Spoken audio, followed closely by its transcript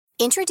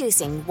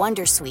Introducing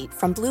Wondersuite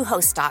from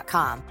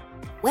Bluehost.com.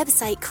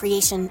 Website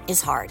creation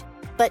is hard,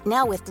 but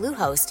now with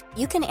Bluehost,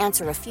 you can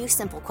answer a few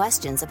simple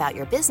questions about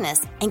your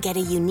business and get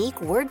a unique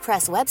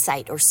WordPress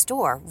website or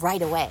store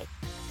right away.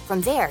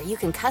 From there, you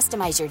can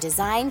customize your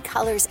design,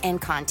 colors,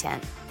 and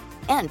content.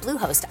 And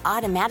Bluehost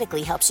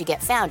automatically helps you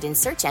get found in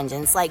search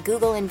engines like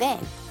Google and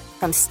Bing.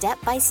 From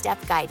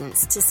step-by-step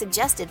guidance to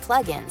suggested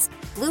plugins,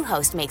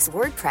 Bluehost makes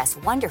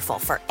WordPress wonderful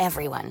for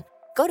everyone.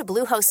 Go to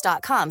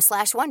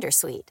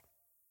bluehost.com/wondersuite.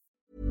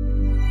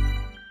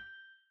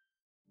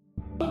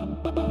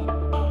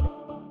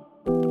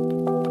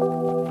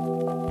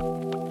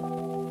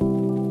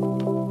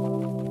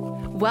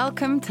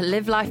 Welcome to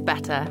Live Life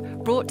Better,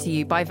 brought to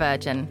you by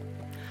Virgin.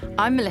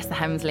 I'm Melissa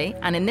Hemsley,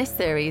 and in this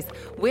series,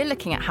 we're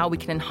looking at how we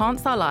can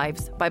enhance our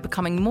lives by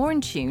becoming more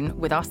in tune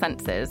with our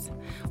senses.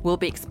 We'll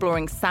be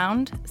exploring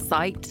sound,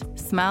 sight,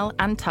 smell,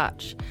 and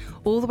touch,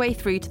 all the way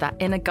through to that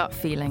inner gut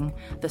feeling,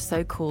 the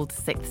so-called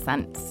sixth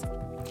sense.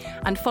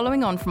 And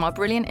following on from our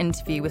brilliant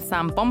interview with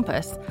Sam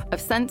Bompas of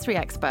sensory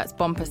experts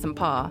Bompas and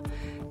Parr,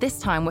 this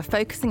time we're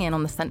focusing in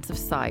on the sense of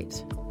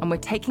sight, and we're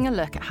taking a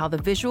look at how the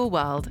visual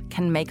world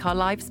can make our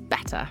lives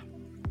better.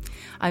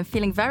 I'm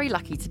feeling very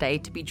lucky today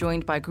to be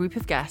joined by a group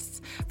of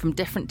guests from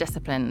different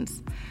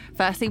disciplines.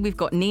 Firstly, we've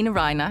got Nina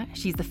Reiner.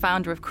 She's the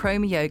founder of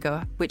Chroma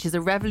Yoga, which is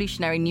a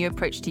revolutionary new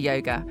approach to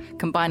yoga,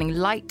 combining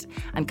light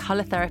and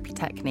colour therapy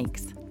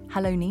techniques.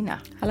 Hello,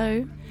 Nina.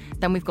 Hello.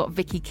 Then we've got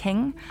Vicky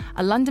King,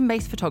 a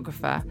London-based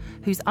photographer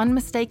whose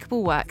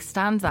unmistakable work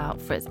stands out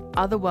for its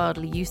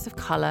otherworldly use of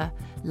colour,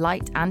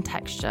 light and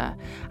texture,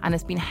 and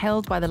has been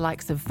hailed by the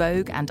likes of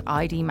Vogue and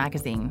ID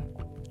magazine.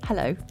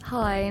 Hello.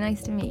 Hi,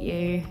 nice to meet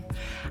you.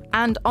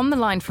 And on the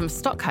line from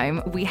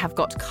Stockholm, we have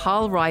got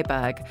Carl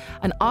Ryberg,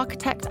 an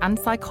architect and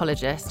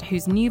psychologist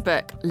whose new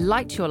book,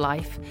 Light Your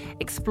Life,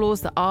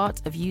 explores the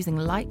art of using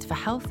light for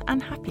health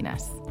and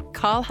happiness.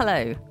 Carl,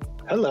 hello.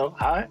 Hello,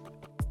 hi.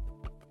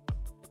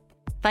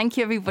 Thank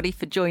you, everybody,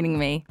 for joining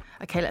me.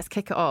 Okay, let's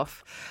kick it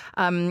off.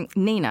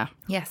 Nina.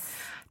 Yes.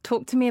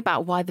 Talk to me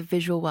about why the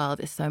visual world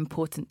is so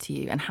important to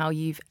you and how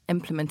you've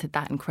implemented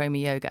that in Chroma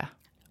Yoga.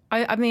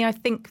 I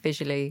think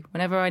visually.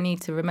 Whenever I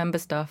need to remember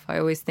stuff, I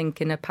always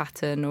think in a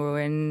pattern or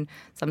in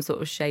some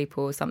sort of shape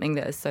or something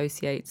that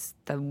associates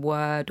the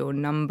word or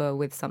number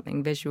with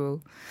something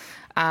visual.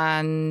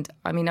 And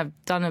I've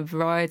done a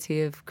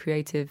variety of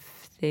creative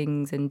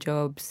things and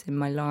jobs in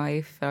my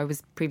life. I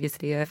was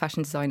previously a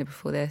fashion designer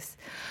before this.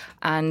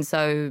 And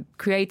so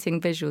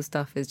creating visual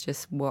stuff is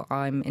just what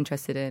I'm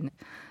interested in.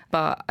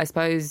 But I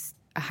suppose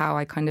how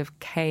I kind of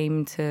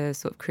came to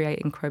sort of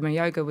creating Chroma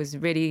Yoga was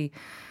really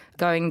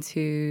going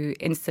to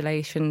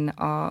installation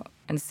art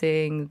and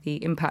seeing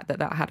the impact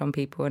that had on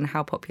people and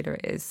how popular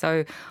it is.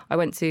 So I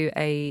went to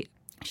a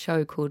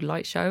show called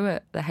Light Show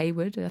at the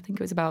Hayward. I think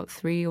it was about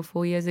 3 or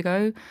 4 years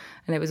ago.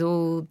 And it was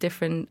all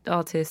different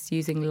artists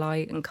using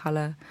light and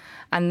colour.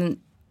 And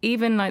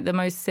even like the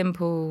most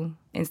simple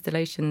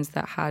installations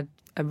that had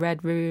a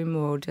red room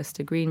or just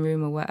a green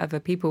room or whatever,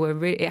 people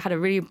were it had a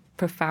really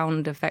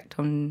profound effect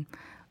on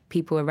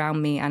people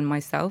around me and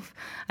myself.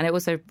 And it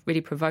also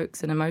really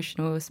provokes an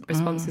emotional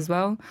response as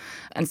well.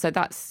 And so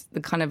that's the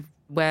kind of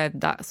where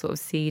that sort of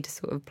seed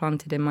sort of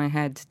planted in my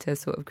head to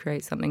sort of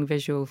create something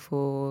visual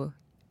for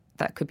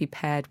that could be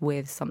paired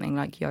with something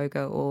like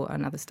yoga or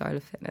another style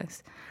of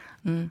fitness.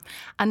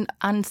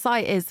 And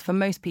sight is, for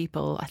most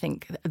people, I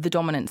think, the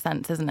dominant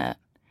sense, isn't it?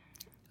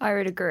 I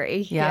would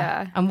agree,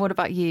 yeah. And what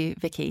about you,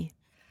 Vicky?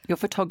 Your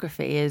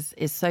photography is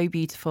so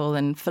beautiful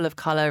and full of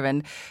colour,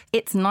 and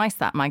It's Nice,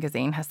 that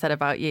magazine has said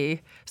about you.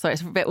 Sorry,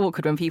 it's a bit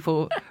awkward when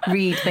people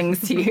read things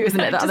to you, isn't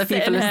it, that other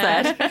people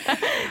have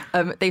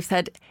said. They've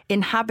said,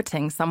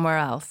 inhabiting somewhere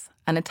else,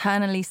 an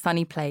eternally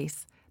sunny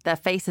place, their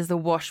faces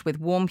awash with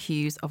warm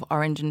hues of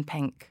orange and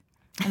pink.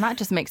 And that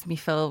just makes me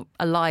feel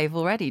alive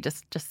already,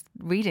 just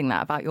reading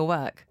that about your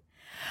work.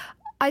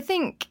 I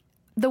think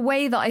the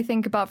way that I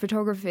think about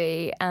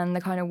photography and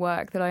the kind of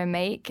work that I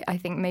make, I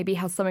think maybe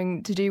has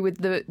something to do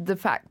with the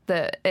fact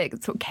that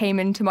it sort of came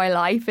into my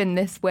life in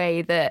this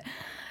way, that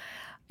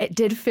it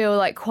did feel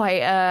like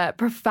quite a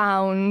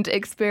profound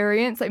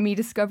experience, like me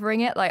discovering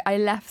it. Like I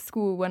left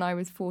school when I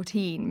was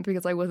 14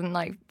 because I wasn't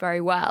like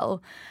very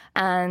well.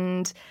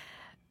 And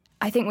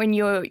I think when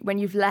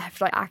you've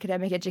left like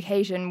academic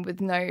education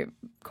with no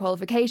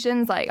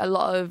qualifications, like a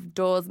lot of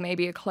doors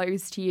maybe are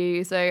closed to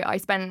you. So I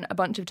spent a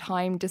bunch of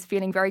time just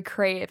feeling very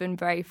creative and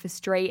very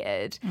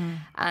frustrated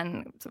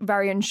and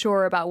very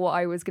unsure about what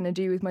I was going to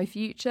do with my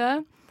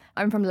future.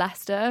 I'm from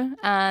Leicester,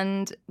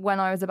 and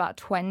when I was about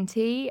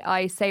 20,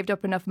 I saved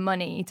up enough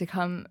money to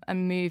come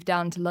and move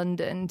down to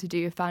London to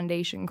do a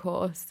foundation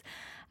course.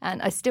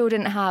 And I still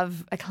didn't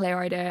have a clear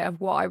idea of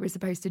what I was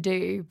supposed to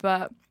do,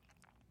 but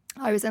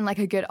I was in like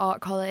a good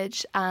art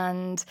college,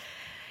 and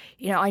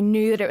I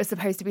knew that it was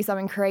supposed to be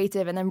something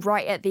creative. And then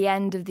right at the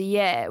end of the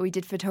year, we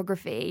did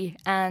photography,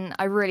 and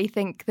I really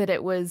think that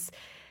it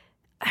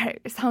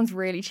sounds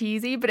really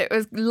cheesy, but it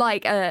was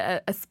like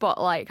a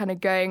spotlight kind of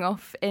going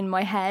off in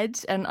my head,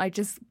 and I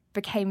just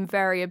became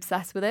very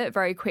obsessed with it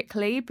very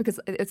quickly because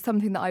it's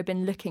something that I've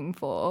been looking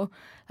for,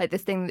 like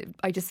this thing that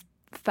I just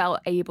felt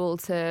able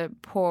to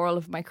pour all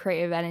of my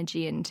creative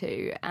energy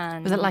into.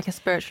 And was it like a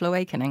spiritual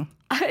awakening?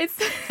 It's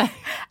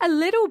a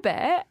little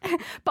bit,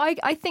 but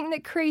I think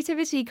that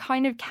creativity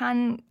kind of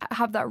can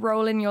have that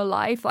role in your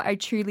life. Like, I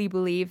truly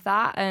believe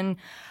that, and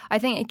I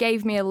think it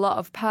gave me a lot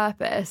of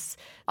purpose.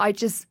 I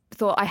just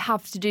thought I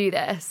have to do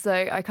this,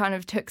 so I kind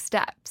of took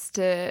steps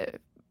to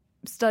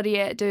study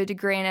it, do a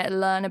degree in it,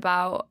 learn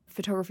about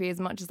photography as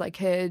much as I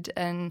could,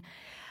 and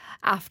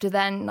after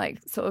then, like,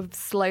 sort of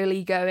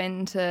slowly go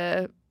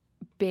into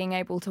being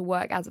able to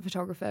work as a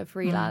photographer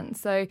freelance.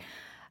 So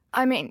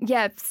I mean,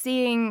 yeah,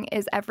 seeing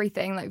is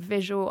everything. Like,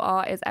 visual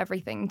art is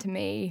everything to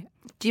me.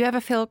 Do you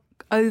ever feel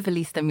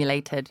overly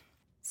stimulated?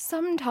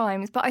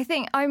 Sometimes, but I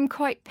think I'm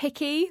quite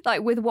picky,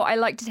 like, with what I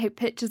like to take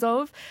pictures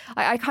of.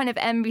 I kind of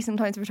envy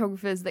sometimes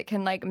photographers that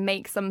can, like,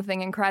 make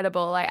something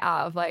incredible, like,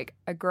 out of, like,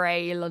 a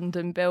grey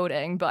London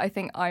building. But I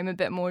think I'm a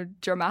bit more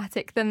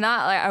dramatic than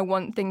that. Like, I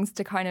want things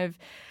to kind of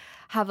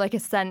have, like, a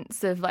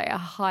sense of, like, a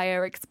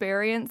higher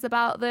experience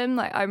about them.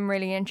 Like, I'm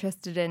really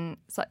interested in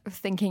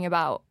thinking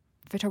about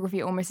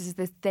photography almost as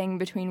this thing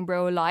between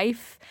real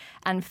life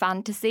and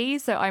fantasy.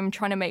 So I'm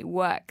trying to make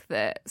work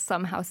that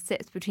somehow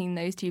sits between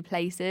those two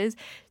places.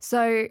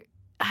 So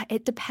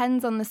it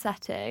depends on the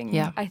setting.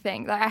 Yeah. I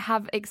think, like, I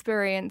have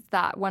experienced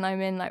that when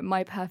I'm in, like,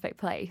 my perfect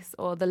place,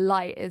 or the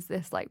light is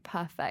this, like,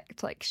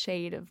 perfect, like,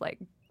 shade of, like,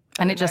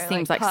 and it just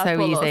seems like so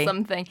easy or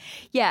something.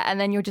 Yeah, and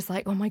then you're just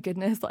like, oh my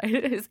goodness, like,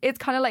 it's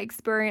kind of like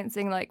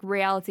experiencing, like,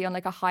 reality on,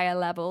 like, a higher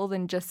level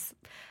than just,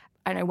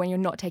 I don't know, when you're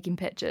not taking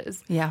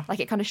pictures. Yeah. Like,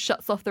 it kind of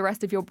shuts off the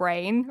rest of your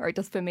brain, or it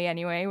does for me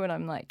anyway, when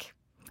I'm like...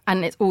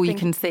 And it's all you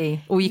can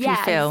see, all you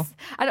can feel.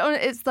 I don't.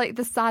 It's like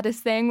the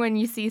saddest thing when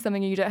you see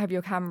something and you don't have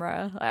your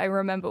camera. I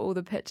remember all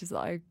the pictures that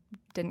I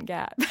didn't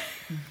get.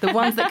 The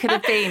ones that could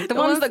have been, the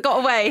ones that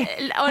got away.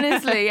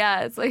 Honestly,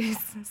 yeah, it's like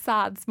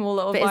sad, small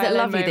little But is it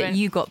lovely moment that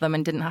you got them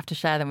and didn't have to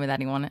share them with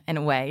anyone in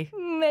a way?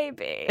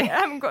 Maybe. I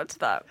haven't got to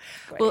that.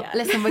 Well,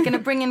 listen, we're going to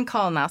bring in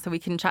Carl now so we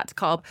can chat to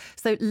Carl.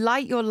 So,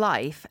 Light Your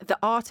Life, the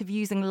art of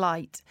using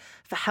light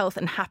for health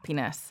and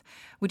happiness.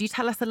 Would you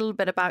tell us a little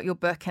bit about your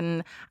book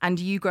and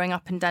you growing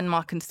up in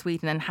Denmark and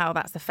Sweden and how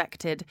that's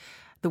affected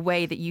the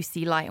way that you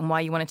see light and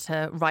why you wanted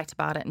to write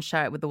about it and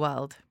share it with the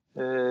world?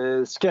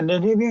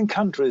 Scandinavian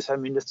countries, I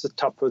mean, it's the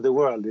top of the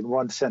world in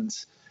one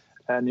sense.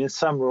 And in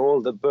summer,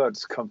 all the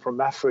birds come from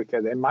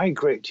Africa. They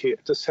migrate here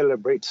to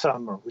celebrate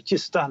summer, which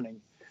is stunning.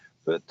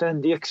 But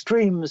then the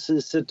extremes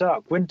is the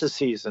dark winter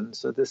season.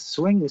 So the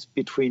swings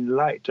between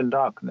light and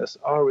darkness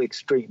are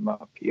extreme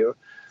up here.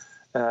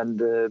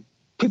 And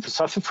people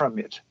suffer from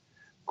it.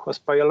 Of course,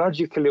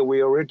 biologically,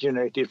 we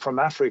originated from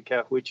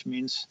Africa, which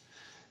means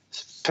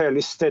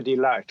fairly steady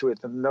light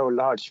with no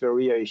large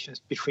variations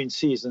between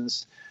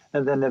seasons.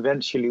 And then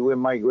eventually we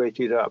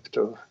migrated up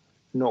to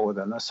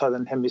northern or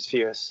southern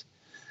hemispheres.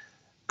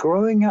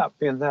 Growing up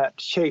in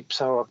that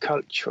shapes our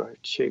culture.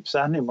 It shapes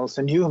animals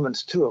and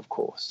humans too, of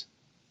course.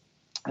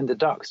 And the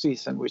dark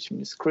season, which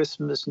means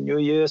Christmas, New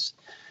Year's,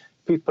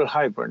 people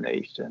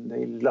hibernate and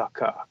they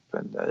lock up,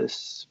 and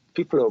there's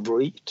people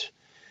overeat.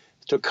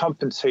 To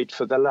compensate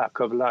for the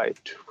lack of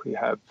light, we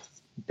have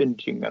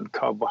binging on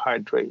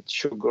carbohydrates,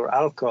 sugar,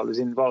 alcohol is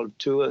involved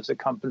too as a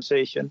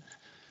compensation.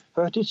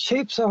 But it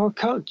shapes our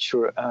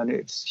culture and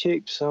it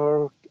shapes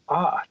our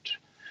art.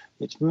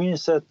 It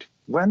means that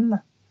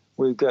when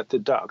we get the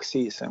dark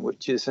season,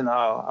 which is in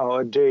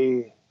our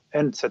day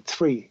ends at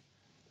 3,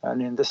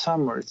 and in the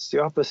summer, it's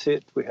the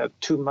opposite. We have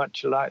too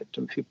much light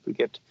and people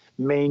get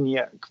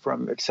maniac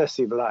from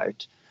excessive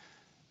light.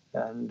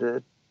 And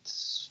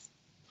it's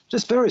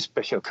just very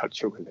special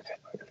culture we live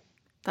in, really.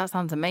 That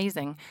sounds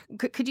amazing.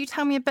 Could you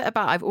tell me a bit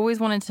about, I've always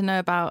wanted to know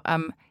about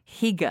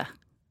hygge.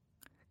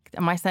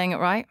 Am I saying it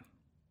right?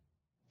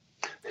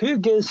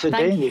 Hygge is a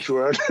Danish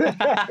word.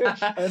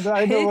 And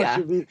I know what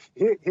you mean.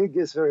 Hygge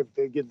is very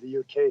big in the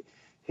UK.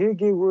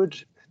 Hygge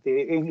would,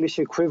 the English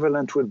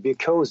equivalent would be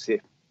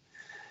cozy.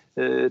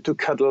 To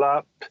cuddle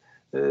up,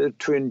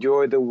 to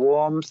enjoy the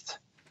warmth,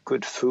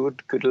 good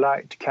food, good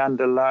light,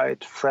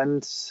 candlelight,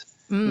 friends,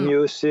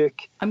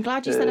 music. I'm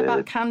glad you said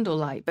about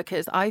candlelight,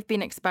 because I've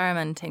been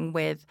experimenting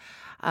with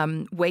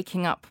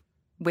waking up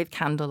with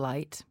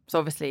candlelight. So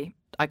obviously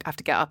I have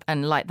to get up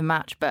and light the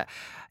match, but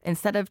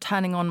instead of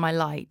turning on my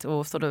light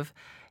or sort of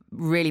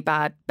really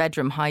bad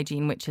bedroom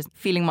hygiene, which is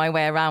feeling my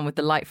way around with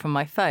the light from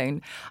my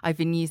phone, I've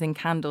been using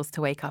candles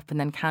to wake up and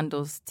then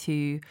candles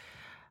to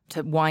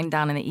wind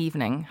down in the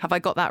evening. Have I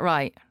got that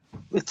right?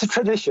 It's a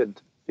tradition,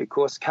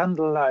 because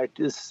candlelight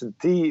is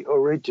the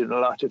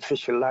original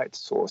artificial light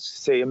source.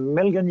 Say 1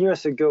 million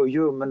years ago,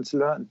 humans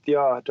learned the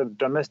art of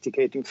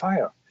domesticating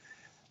fire.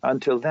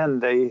 Until then,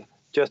 they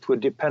just were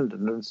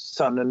dependent on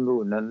sun and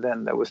moon, and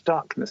then there was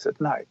darkness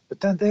at night. But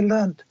then they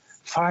learned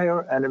fire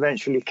and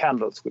eventually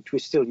candles, which we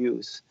still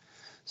use.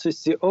 So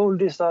it's the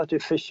oldest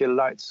artificial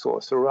light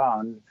source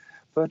around.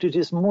 But it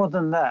is more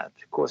than that,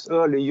 because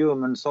early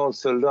humans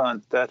also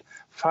learned that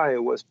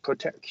fire was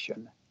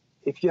protection.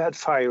 If you had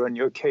fire in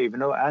your cave,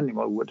 no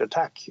animal would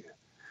attack you.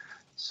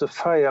 So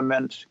fire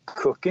meant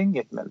cooking,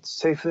 it meant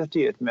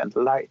safety, it meant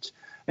light,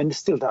 and it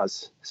still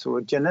does. So we're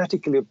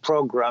genetically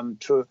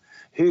programmed to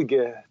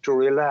hygge, to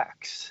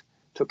relax,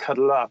 to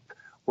cuddle up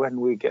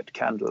when we get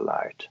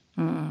candlelight.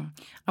 And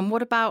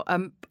what about,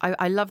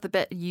 I love the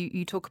bit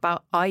you talk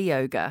about eye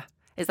yoga.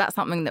 Is that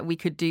something that we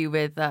could do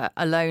with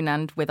alone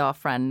and with our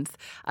friends?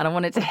 And I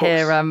wanted to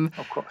hear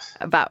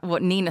about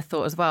what Nina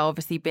thought as well,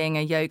 obviously being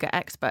a yoga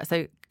expert.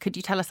 So could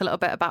you tell us a little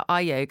bit about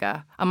eye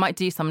yoga? I might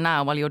do some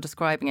now while you're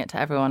describing it to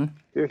everyone.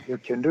 You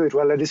can do it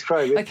while I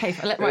describe it. Okay,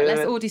 right,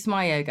 let's all do some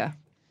eye yoga.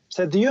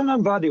 So the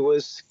human body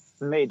was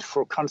made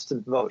for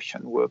constant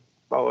motion.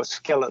 Our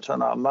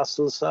skeleton, our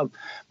muscles are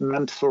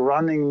meant for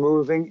running,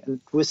 moving,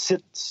 and we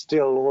sit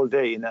still all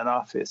day in an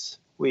office.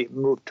 We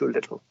move too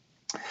little.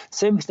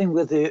 Same thing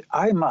with the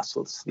eye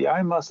muscles. The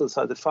eye muscles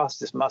are the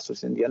fastest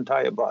muscles in the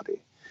entire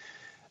body.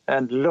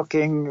 And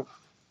looking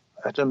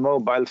at a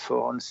mobile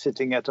phone,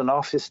 sitting at an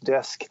office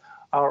desk,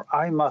 our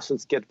eye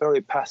muscles get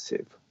very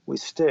passive. We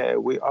stare,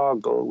 we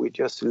ogle, we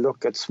just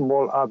look at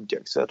small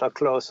objects that are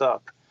close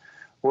up.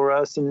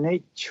 Whereas in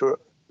nature,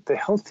 the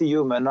healthy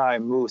human eye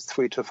moves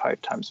 3 to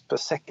 5 times per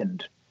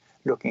second,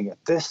 looking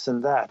at this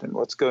and that and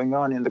what's going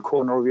on in the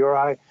corner of your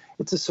eye.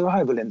 It's a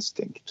survival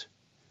instinct.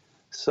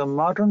 So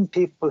modern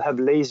people have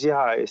lazy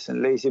eyes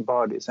and lazy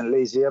bodies and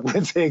lazy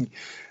everything.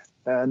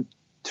 And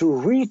to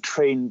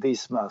retrain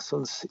these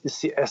muscles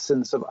is the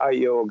essence of eye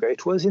yoga.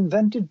 It was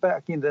invented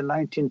back in the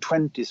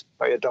 1920s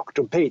by a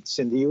Dr. Bates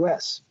in the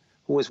US,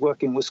 who was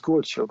working with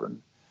school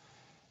children,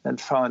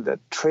 and found that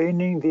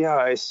training the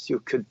eyes, you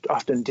could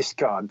often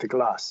discard the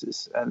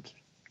glasses and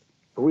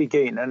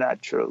regain a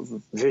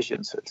natural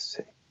vision, so to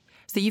say.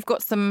 So you've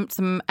got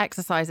some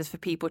exercises for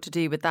people to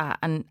do with that.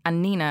 And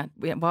Nina,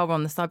 while we're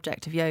on the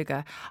subject of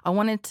yoga, I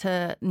wanted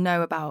to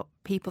know about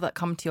people that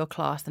come to your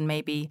class and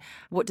maybe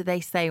what do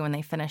they say when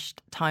they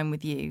finished time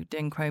with you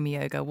doing Chroma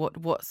yoga?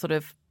 What sort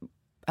of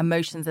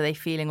emotions are they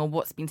feeling or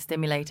what's been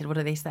stimulated? What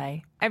do they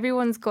say?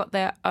 Everyone's got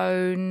their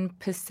own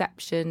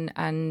perception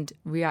and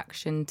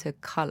reaction to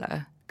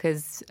colour.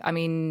 Because, I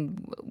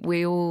mean,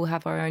 we all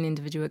have our own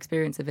individual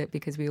experience of it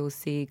because we all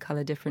see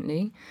colour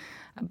differently.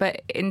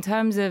 But in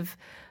terms of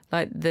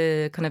like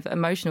the kind of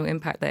emotional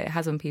impact that it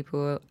has on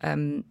people,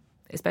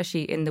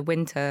 especially in the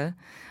winter,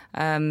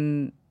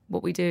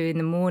 what we do in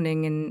the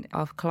morning in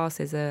our class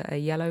is a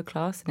yellow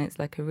class, and it's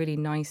like a really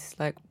nice,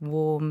 like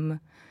warm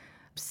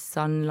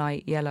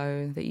sunlight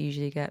yellow that you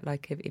usually get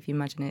like if you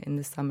imagine it in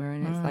the summer,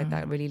 and it's like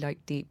that really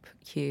like deep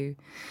hue.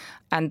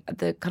 And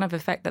the kind of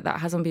effect that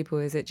has on people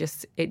is it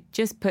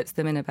just puts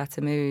them in a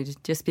better mood,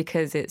 just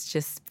because it's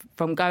just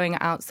from going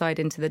outside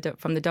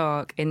from the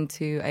dark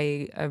into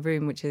a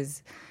room which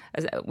is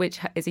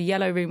a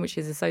yellow room, which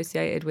is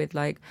associated with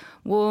like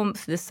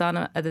warmth, the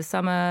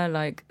summer,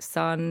 like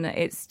sun.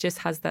 It just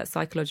has that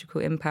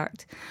psychological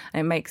impact,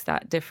 and it makes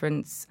that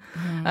difference.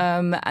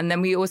 And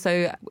then we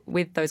also,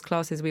 with those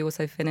classes, we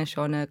also finish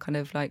on a kind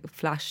of like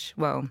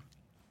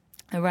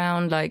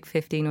around like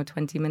 15 or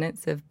 20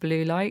 minutes of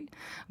blue light.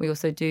 We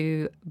also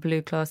do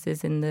blue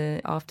classes in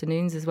the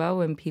afternoons as well,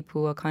 when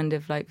people are kind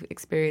of like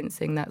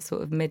experiencing that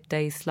sort of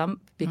midday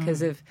slump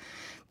because of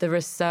the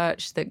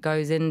research that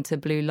goes into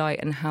blue light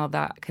and how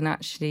that can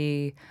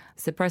actually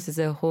suppresses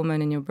a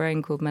hormone in your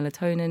brain called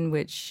melatonin,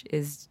 which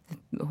is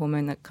the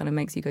hormone that kind of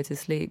makes you go to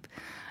sleep.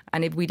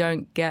 And if we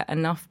don't get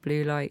enough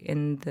blue light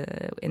in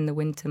the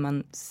winter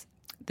months,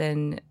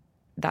 then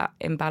that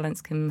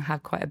imbalance can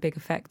have quite a big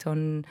effect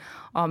on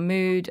our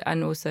mood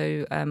and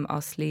also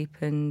our sleep,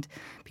 and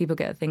people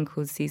get a thing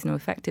called seasonal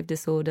affective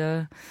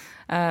disorder.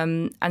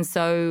 And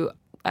so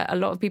a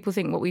lot of people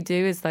think what we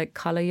do is like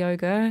colour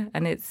yoga,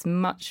 and it's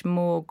much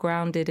more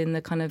grounded in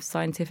the kind of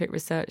scientific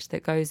research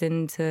that goes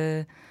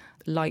into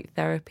light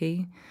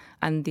therapy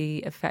and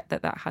the effect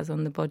that has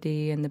on the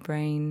body and the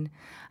brain.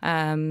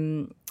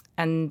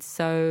 And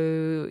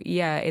so,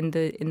 yeah, in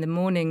the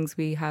mornings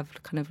we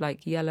have kind of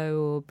like yellow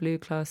or blue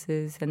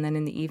classes, and then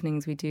in the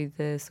evenings we do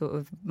the sort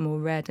of more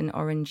red and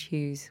orange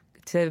hues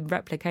to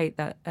replicate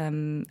that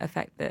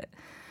effect that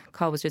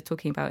Carl was just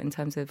talking about in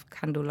terms of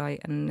candlelight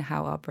and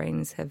how our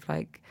brains have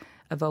like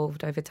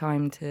evolved over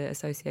time to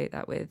associate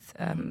that with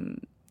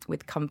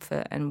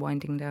comfort and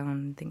winding down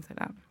and things like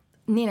that.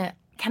 Nina,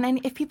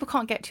 if people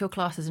can't get to your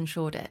classes in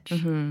Shoreditch,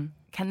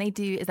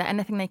 is there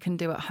anything they can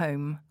do at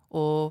home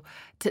or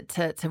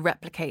to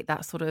replicate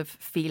that sort of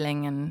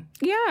feeling? And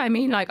yeah, I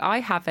mean, like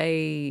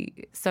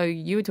so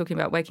you were talking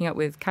about waking up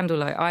with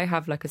candlelight. I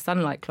have like a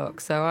sunlight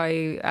clock, so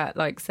at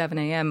like 7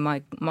 a.m.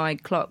 my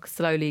clock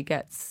slowly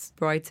gets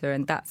brighter,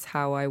 and that's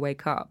how I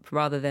wake up,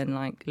 rather than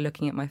like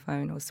looking at my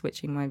phone or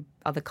switching my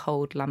other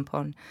cold lamp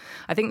on.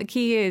 I think the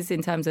key is,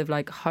 in terms of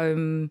like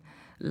home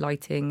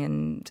lighting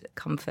and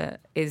comfort,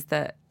 is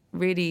that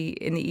really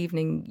in the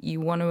evening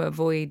you want to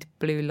avoid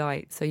blue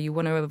light. So you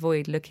want to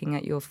avoid looking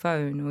at your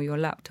phone or your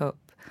laptop,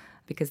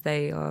 because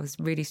they are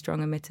really strong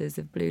emitters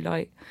of blue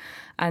light,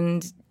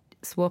 and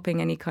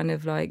swapping any kind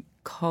of like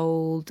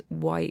cold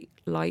white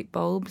light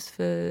bulbs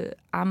for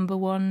amber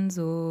ones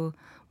or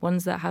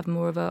ones that have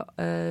more of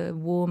a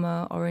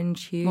warmer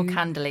orange hue. More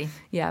candly.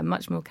 Yeah,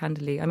 much more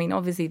candly. I mean,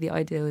 obviously the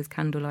ideal is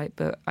candlelight,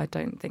 but I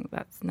don't think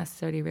that's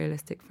necessarily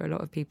realistic for a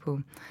lot of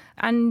people.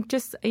 And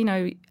just,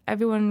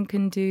 everyone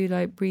can do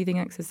like breathing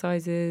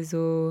exercises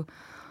or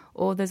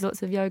there's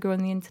lots of yoga on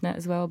the internet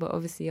as well, but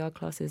obviously our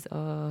classes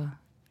are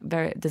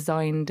very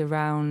designed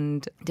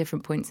around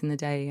different points in the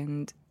day,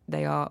 and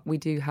we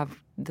do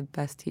have the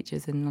best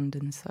teachers in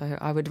London, so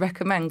I would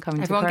recommend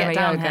coming Everyone to Chroma get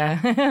down Yoga.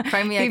 Here.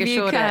 Chroma Yoga if you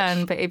Shoreditch.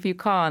 can, but if you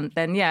can't,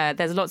 then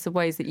there's lots of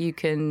ways that you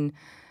can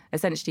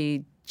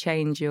essentially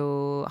change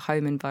your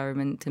home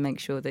environment to make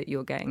sure that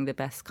you're getting the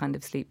best kind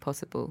of sleep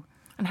possible.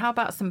 And how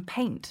about some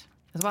paint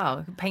as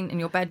well? Paint in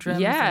your bedroom?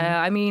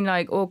 Yeah, I mean,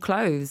 or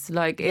clothes.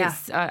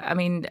 I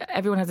mean,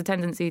 everyone has a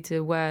tendency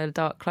to wear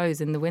dark clothes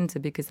in the winter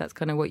because that's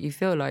kind of what you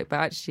feel like, but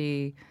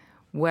actually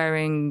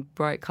wearing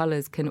bright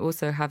colours can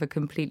also have a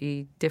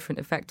completely different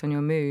effect on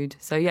your mood.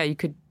 So, you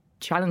could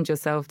challenge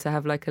yourself to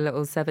have like a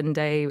little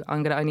 7-day,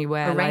 I'm going to only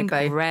wear like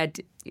red,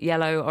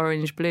 yellow,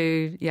 orange,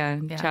 blue,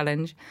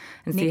 challenge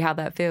and see how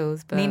that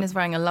feels. But Nina's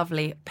wearing a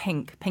lovely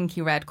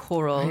pinky red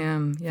coral. I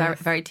am, yes. Very,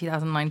 very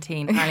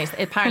 2019.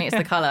 Apparently it's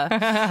the colour,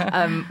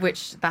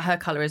 which her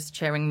colour is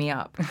cheering me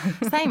up.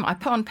 Same, I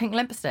put on pink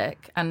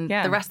lipstick and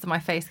the rest of my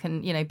face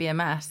can, be a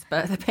mess,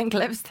 but the pink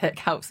lipstick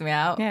helps me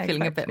out,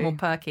 feeling a bit more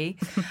perky.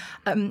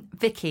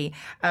 Vicky,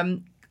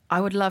 I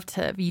would love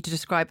you to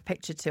describe a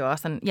picture to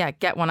us and,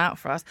 get one out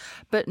for us.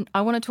 But I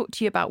want to talk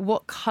to you about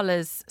what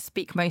colours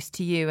speak most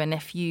to you and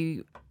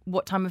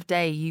what time of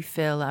day you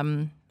feel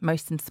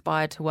most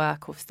inspired to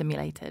work or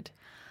stimulated.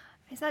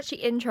 It's actually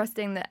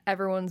interesting that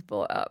everyone's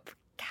brought up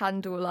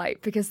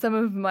candlelight because some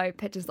of my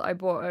pictures that I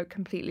bought are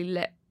completely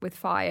lit with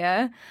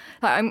fire.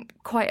 Like, I'm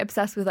quite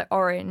obsessed with like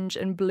orange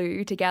and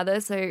blue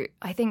together. So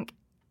I think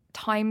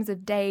times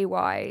of day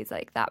wise,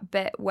 like that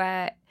bit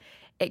where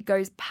it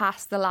goes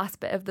past the last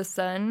bit of the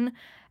sun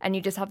and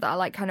you just have that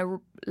like kind of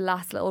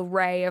last little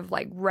ray of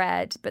like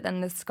red, but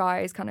then the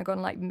sky is kind of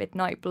gone like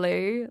midnight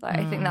blue. Like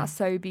I think that's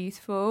so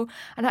beautiful.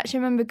 And I actually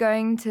remember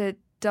going to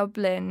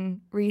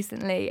Dublin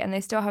recently and they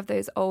still have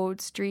those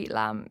old street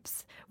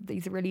lamps,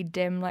 these really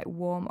dim like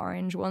warm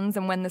orange ones,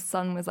 and when the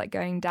sun was like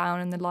going down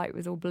and the light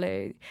was all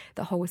blue,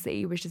 the whole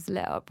city was just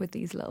lit up with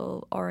these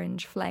little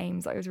orange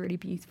flames. It was really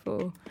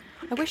beautiful.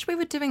 I wish we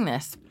were doing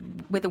this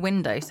with a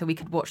window so we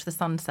could watch the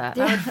sunset.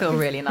 That would feel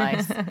really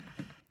nice.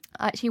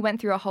 I actually went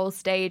through a whole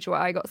stage where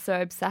I got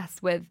so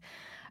obsessed with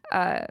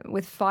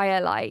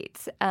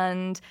firelight.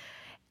 And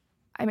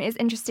I mean, it's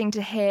interesting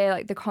to hear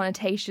like the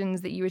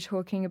connotations that you were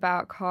talking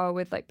about, Carl,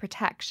 with like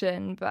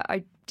protection, but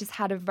I just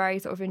had a very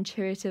sort of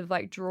intuitive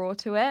like draw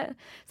to it.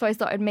 So I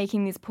started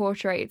making these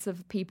portraits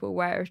of people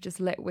where it was just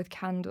lit with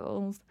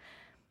candles.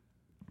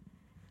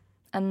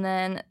 And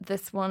then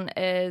this one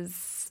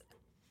is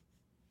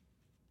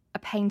a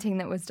painting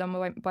that was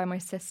done by my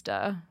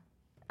sister,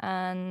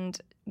 and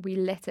we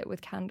lit it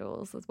with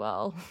candles as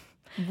well.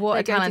 What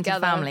a talented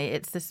family.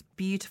 It's this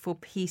beautiful,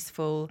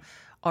 peaceful,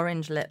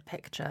 orange lit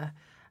picture.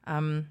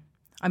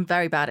 I'm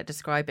very bad at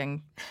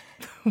describing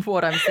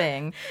what I'm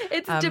seeing.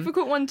 It's a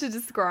difficult one to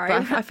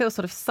describe. But I feel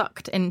sort of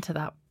sucked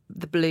into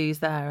the blues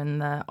there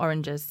and the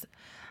oranges.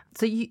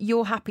 So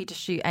you're happy to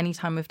shoot any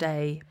time of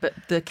day, but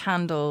the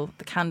candle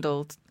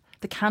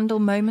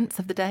moments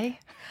of the day?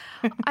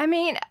 I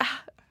mean,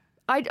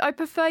 I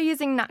prefer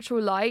using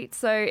natural light.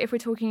 So if we're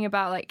talking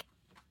about like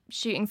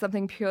shooting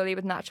something purely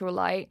with natural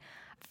light,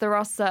 there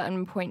are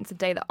certain points of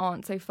day that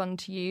aren't so fun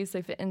to use.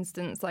 So for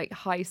instance, like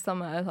high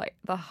summer, like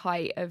the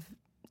height of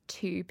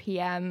 2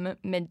 p.m.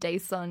 midday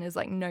sun is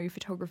like no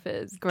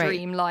photographer's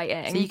dream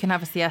lighting. So you can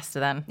have a siesta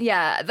then?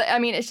 Yeah. I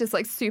mean, it's just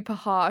like super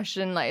harsh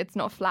and like it's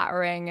not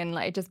flattering and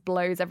like it just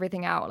blows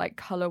everything out. Like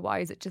color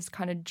wise, it just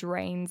kind of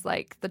drains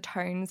like the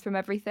tones from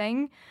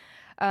everything.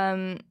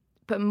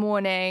 But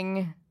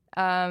morning,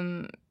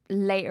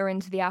 later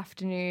into the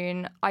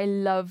afternoon, I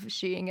love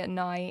shooting at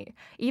night.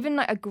 Even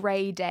like a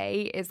grey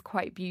day is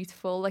quite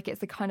beautiful. Like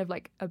it's a kind of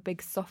like a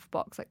big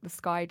softbox. Like the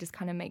sky just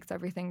kind of makes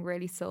everything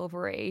really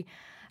silvery.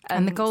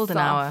 And the golden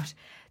hour.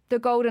 The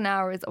golden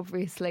hour is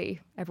obviously,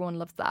 everyone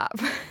loves that.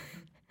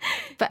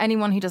 For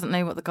anyone who doesn't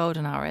know what the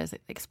golden hour is,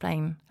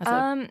 explain as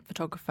a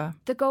photographer.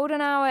 The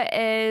golden hour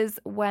is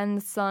when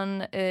the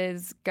sun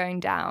is going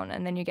down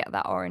and then you get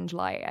that orange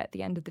light at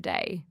the end of the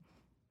day.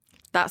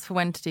 That's for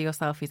when to do your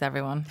selfies,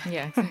 everyone.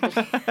 Yeah,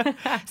 exactly.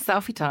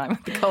 Selfie time,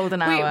 the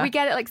golden hour. We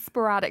get it like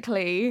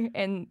sporadically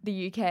in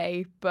the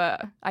UK,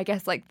 but I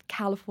guess like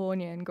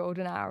California and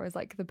golden hour is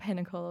like the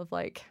pinnacle of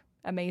like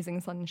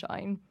amazing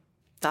sunshine.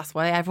 That's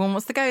why everyone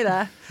wants to go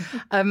there.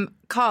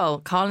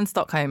 Carl in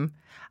Stockholm.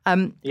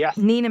 Yes.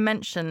 Nina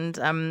mentioned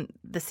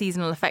the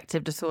seasonal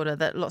affective disorder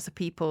that lots of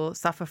people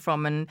suffer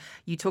from, and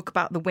you talk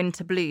about the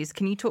winter blues.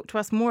 Can you talk to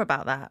us more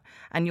about that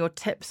and your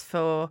tips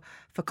for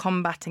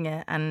combating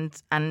it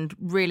and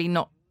really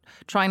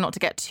trying not to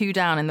get too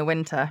down in the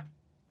winter?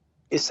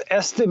 It's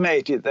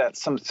estimated that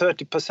some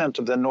 30%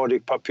 of the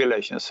Nordic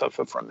population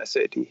suffer from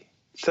SAD.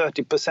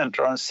 30%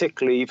 are on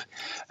sick leave,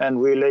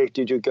 and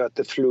related, you got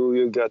the flu,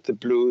 you got the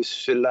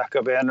blues, lack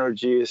of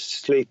energy,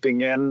 sleeping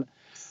in.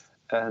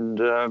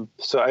 And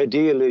so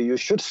ideally, you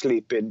should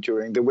sleep in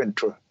during the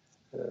winter.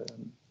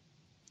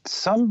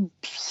 Some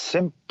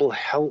simple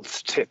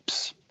health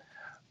tips.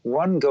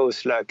 One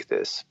goes like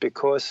this,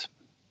 because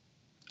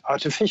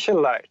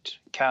artificial light,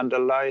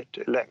 candlelight,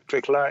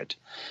 electric light,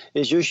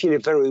 is usually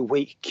very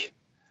weak.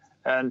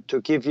 And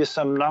to give you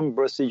some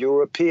numbers, the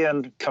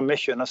European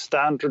Commission of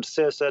Standards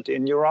says that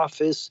in your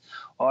office,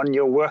 on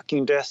your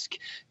working desk,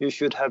 you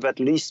should have at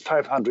least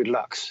 500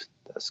 lux.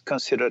 That's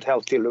considered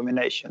healthy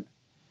illumination.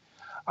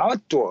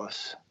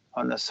 Outdoors,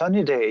 on a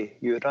sunny day,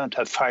 you don't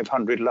have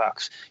 500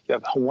 lux, you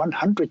have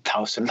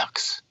 100,000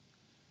 lux.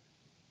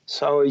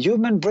 So a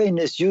human brain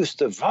is used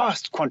to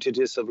vast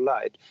quantities of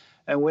light,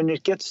 and when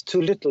it gets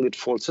too little, it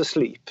falls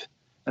asleep.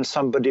 And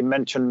somebody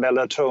mentioned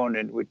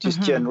melatonin, which is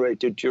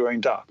generated during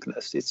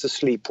darkness. It's a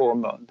sleep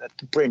hormone that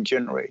the brain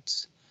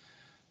generates.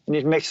 And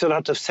it makes a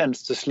lot of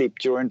sense to sleep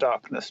during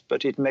darkness,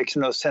 but it makes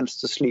no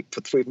sense to sleep for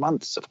 3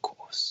 months, of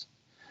course.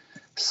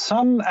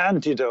 Some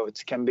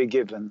antidotes can be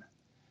given.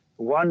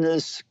 One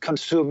is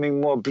consuming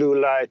more blue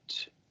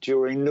light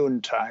during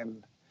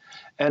noontime.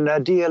 And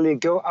ideally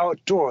go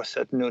outdoors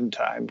at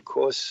noontime,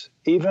 because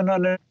even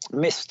on a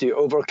misty,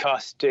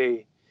 overcast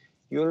day,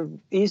 you'll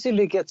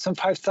easily get some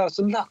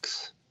 5,000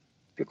 lux,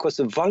 because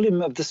the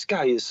volume of the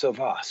sky is so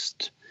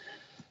vast.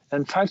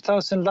 And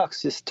 5,000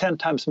 lux is 10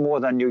 times more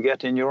than you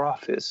get in your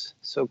office.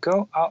 So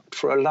go out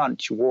for a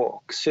lunch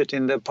walk, sit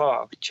in the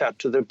park, chat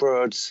to the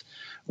birds,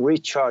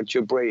 recharge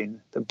your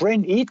brain. The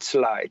brain eats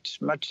light,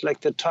 much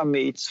like the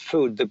tummy eats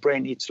food, the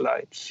brain eats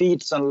light,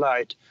 feeds on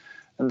light.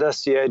 And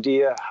that's the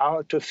idea,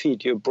 how to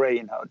feed your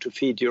brain, how to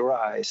feed your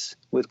eyes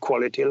with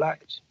quality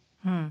light.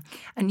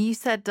 And you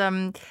said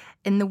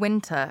in the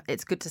winter,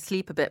 it's good to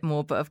sleep a bit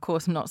more, but of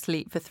course not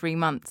sleep for 3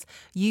 months.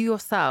 You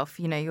yourself,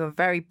 you're a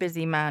very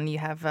busy man. You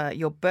have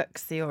your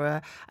books,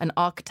 you're an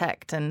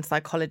architect and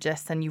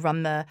psychologist, and you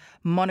run the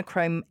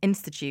Monochrome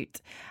Institute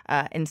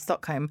in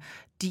Stockholm.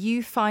 Do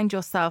you find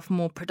yourself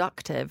more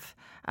productive?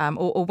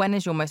 Or when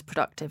is your most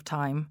productive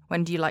time?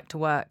 When do you like to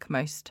work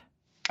most?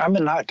 I'm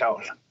a night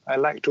owl. I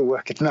like to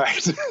work at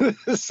night.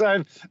 So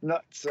I'm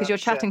not... Because you're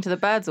chatting to the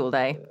birds all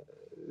day.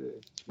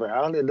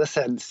 Well, in a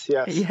sense,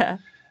 yes. Yeah.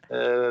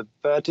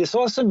 But it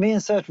also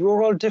means that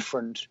we're all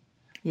different.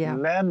 Yeah.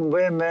 Men,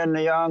 women,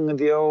 young,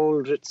 the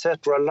old,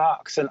 etc.,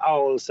 larks and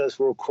owls, as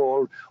we're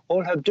called,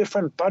 all have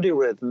different body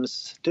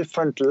rhythms,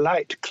 different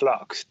light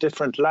clocks,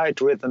 different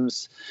light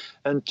rhythms.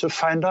 And to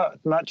find out,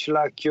 much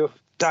like your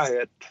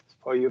diet,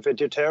 are you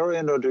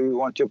vegetarian or do you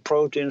want your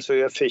proteins or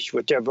your fish,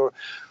 whatever,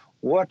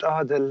 what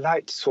are the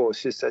light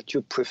sources that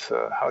you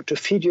prefer? How to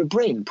feed your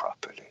brain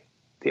properly?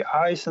 The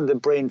eyes and the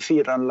brain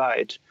feed on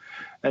light.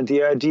 And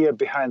the idea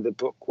behind the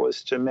book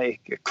was to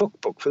make a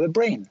cookbook for the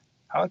brain.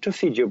 How to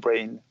feed your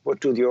brain, what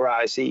do your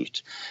eyes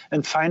eat,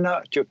 and find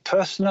out your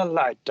personal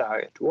light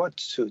diet, what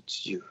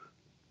suits you.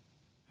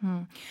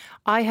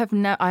 I've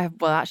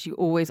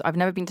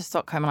never been to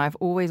Stockholm, and I've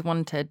always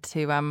wanted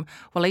to,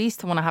 I used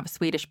to want to have a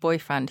Swedish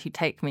boyfriend who'd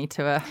take me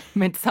to a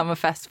midsummer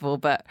festival,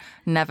 but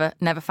never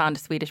found a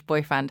Swedish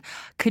boyfriend.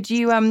 Could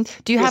you,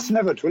 do you have... It's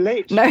never too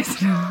late. No, it's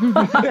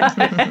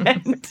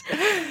not.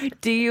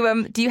 Do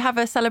you have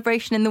a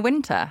celebration in the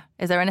winter?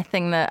 Is there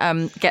anything that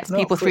gets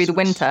people through the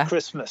winter?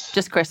 Christmas.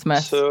 Just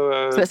Christmas.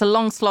 So it's a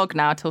long slog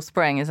now till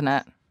spring, isn't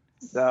it?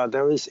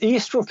 There is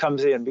Easter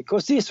comes in,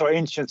 because these are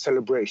ancient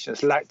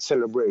celebrations, light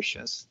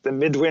celebrations. The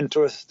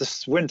midwinter,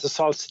 the winter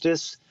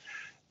solstice.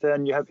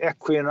 Then you have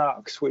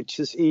equinox, which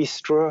is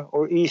Easter,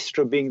 or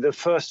Easter being the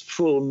first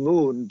full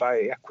moon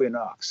by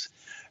equinox.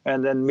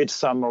 And then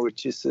midsummer,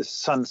 which is the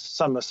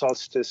summer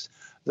solstice.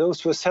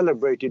 Those were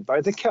celebrated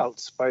by the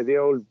Celts, by the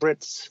old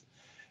Brits.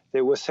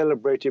 They were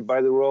celebrated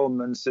by the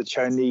Romans, the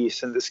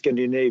Chinese, and the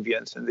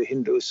Scandinavians, and the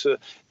Hindus. So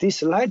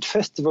these light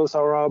festivals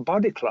are our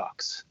body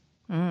clocks.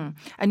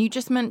 And you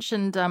just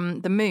mentioned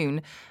the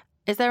moon.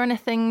 Is there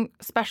anything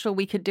special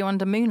we could do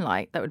under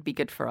moonlight that would be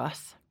good for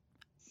us?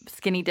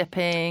 Skinny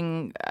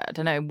dipping, I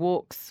don't know,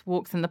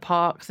 walks in the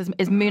parks.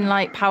 Is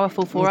moonlight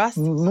powerful for us?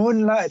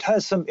 Moonlight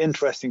has some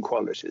interesting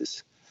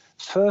qualities.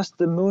 First,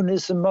 the moon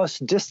is the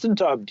most distant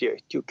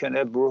object you can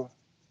ever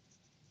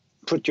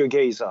put your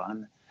gaze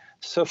on.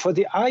 So for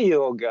the eye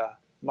yoga,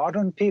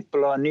 modern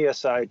people are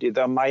nearsighted,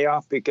 they're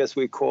myopic as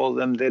we call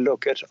them. They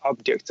look at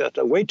objects that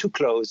are way too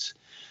close.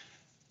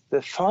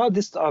 The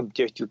farthest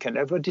object you can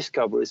ever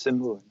discover is the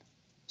moon.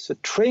 So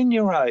train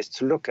your eyes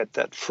to look at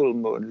that full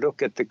moon,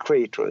 look at the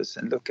craters,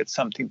 and look at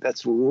something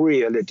that's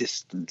really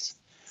distant.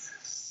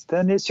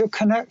 Then it's your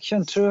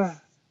connection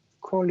to,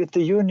 call it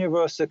the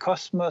universe, the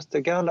cosmos,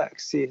 the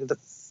galaxy. The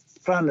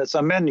planets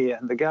are many,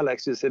 and the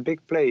galaxy is a big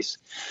place.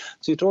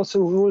 So it also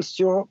rules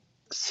your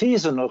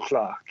seasonal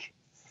clock.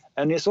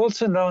 And it's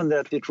also known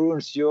that it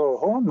rules your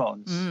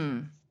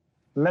hormones.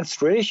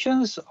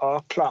 Menstruations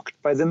are clocked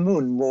by the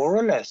moon, more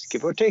or less,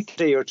 give or take a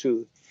day or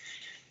two,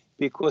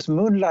 because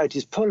moonlight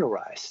is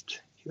polarized.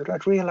 You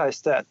don't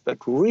realize that, but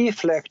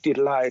reflected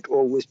light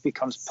always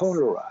becomes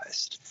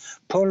polarized.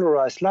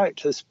 Polarized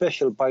light has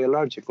special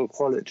biological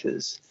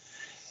qualities,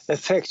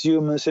 affects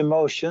humans'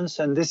 emotions,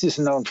 and this is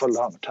known for a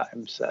long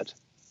time, that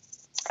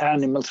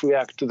animals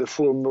react to the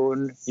full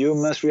moon,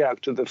 humans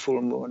react to the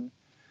full moon.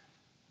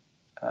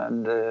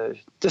 And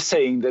the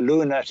saying, the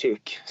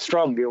lunatic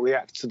strongly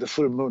reacts to the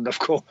full moon, of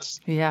course.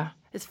 Yeah,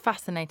 it's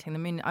fascinating. The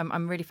moon,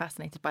 I'm really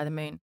fascinated by the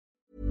moon.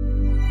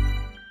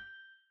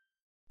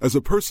 As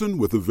a person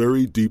with a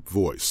very deep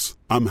voice,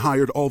 I'm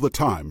hired all the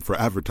time for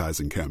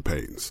advertising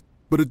campaigns.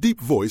 But a deep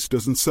voice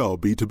doesn't sell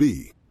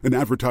B2B, and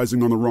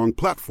advertising on the wrong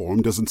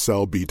platform doesn't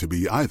sell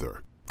B2B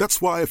either.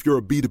 That's why if you're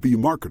a B2B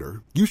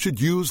marketer, you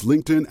should use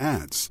LinkedIn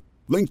ads.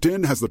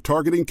 LinkedIn has the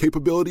targeting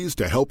capabilities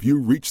to help you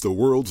reach the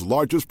world's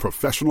largest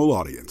professional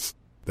audience.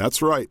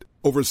 That's right,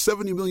 over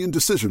 70 million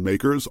decision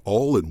makers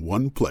all in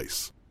one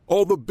place.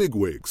 All the big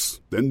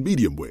wigs, then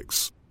medium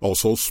wigs,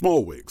 also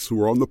small wigs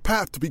who are on the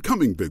path to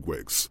becoming big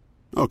wigs.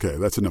 Okay,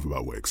 that's enough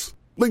about wigs.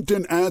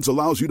 LinkedIn ads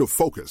allows you to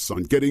focus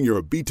on getting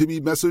your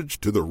B2B message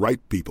to the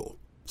right people.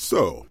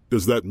 So,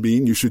 does that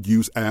mean you should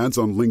use ads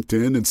on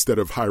LinkedIn instead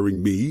of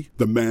hiring me,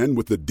 the man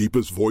with the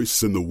deepest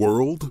voice in the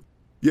world?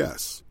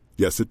 Yes.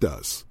 Yes, it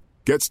does.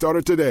 Get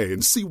started today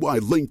and see why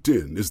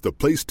LinkedIn is the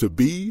place to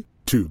be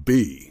to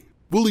be.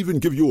 We'll even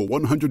give you a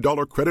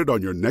 $100 credit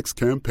on your next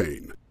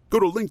campaign. Go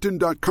to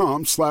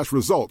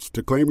linkedin.com/results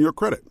to claim your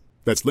credit.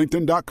 That's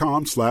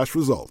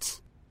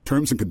linkedin.com/results.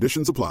 Terms and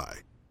conditions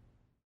apply.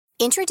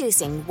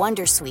 Introducing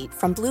Wondersuite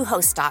from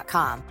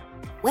Bluehost.com.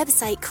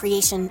 Website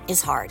creation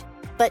is hard,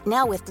 but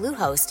now with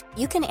Bluehost,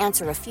 you can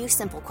answer a few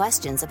simple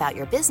questions about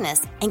your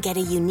business and get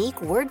a unique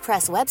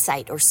WordPress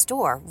website or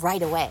store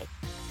right away.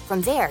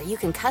 From there, you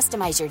can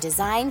customize your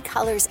design,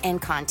 colors,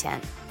 and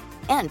content.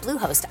 And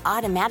Bluehost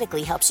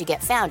automatically helps you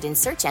get found in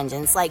search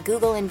engines like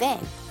Google and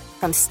Bing.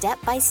 From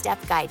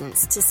step-by-step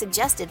guidance to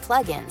suggested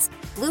plugins,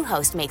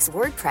 Bluehost makes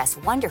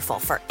WordPress wonderful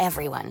for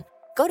everyone.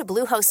 Go to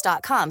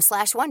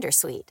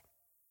bluehost.com/wondersuite.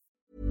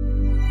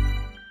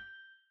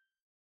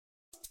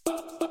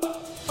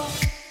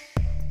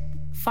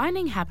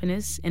 Finding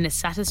happiness in a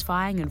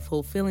satisfying and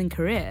fulfilling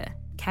career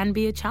can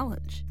be a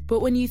challenge. But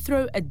when you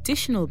throw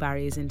additional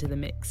barriers into the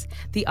mix,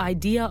 the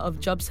idea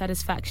of job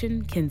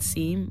satisfaction can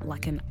seem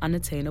like an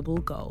unattainable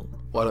goal.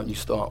 Why don't you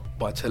start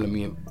by telling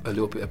me a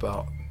little bit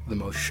about the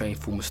most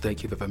shameful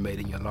mistake you've ever made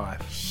in your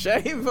life?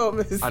 Shameful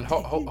mistake? And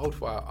hold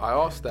fire. I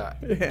asked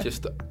that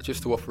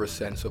just to offer a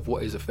sense of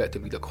what is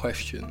effectively the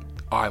question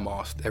I'm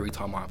asked every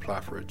time I apply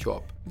for a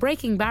job.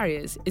 Breaking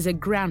Barriers is a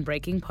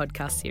groundbreaking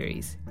podcast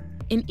series.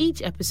 In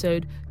each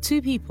episode,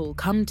 two people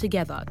come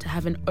together to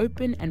have an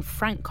open and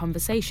frank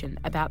conversation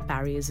about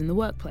barriers in the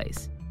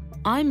workplace.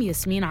 I'm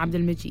Yasmin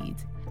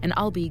Abdelmajid, and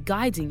I'll be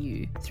guiding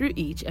you through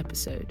each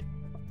episode.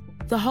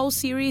 The whole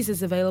series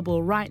is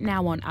available right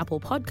now on Apple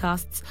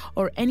Podcasts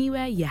or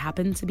anywhere you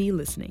happen to be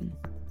listening.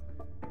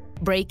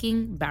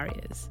 Breaking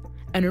Barriers,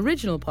 an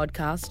original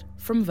podcast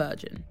from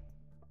Virgin.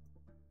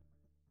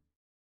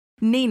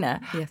 Nina,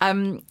 Yes.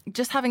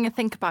 Just having a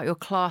think about your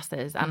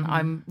classes, and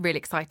I'm really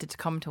excited to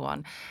come to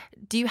one.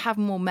 Do you have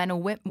more men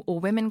or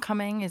women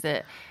coming? Is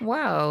it?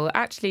 Well,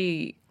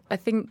 actually,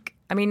 I'm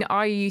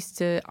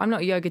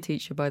not a yoga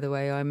teacher, by the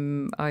way.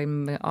 I'm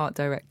an art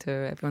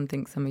director. Everyone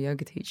thinks I'm a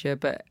yoga teacher.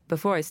 But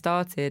before I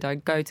started, I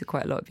go to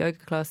quite a lot of yoga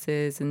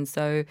classes. And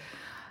so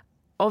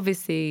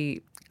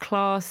obviously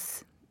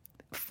class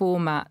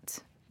format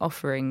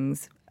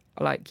offerings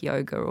like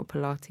yoga or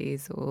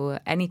Pilates or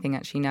anything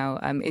actually now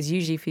is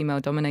usually female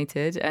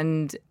dominated,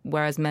 and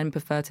whereas men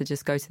prefer to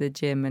just go to the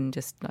gym and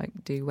just like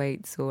do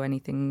weights or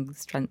anything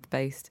strength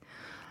based.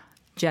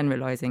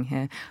 Generalizing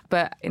here,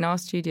 but in our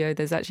studio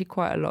there's actually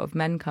quite a lot of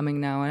men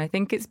coming now, and I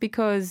think it's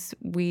because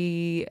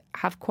we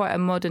have quite a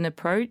modern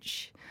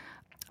approach.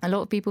 A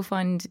lot of people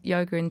find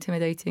yoga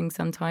intimidating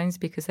sometimes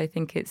because they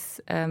think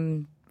it's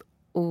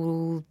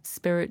all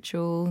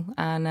spiritual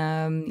and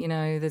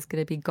there's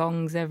going to be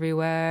gongs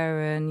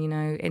everywhere and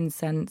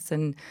incense,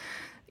 and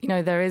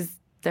there is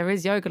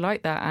yoga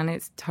like that, and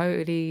it's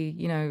totally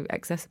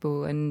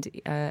accessible and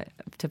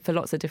for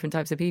lots of different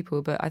types of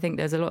people. But I think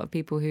there's a lot of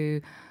people who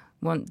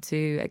want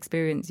to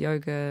experience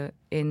yoga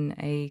in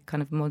a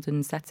kind of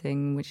modern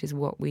setting, which is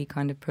what we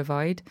kind of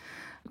provide.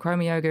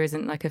 Chroma yoga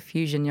isn't like a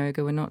fusion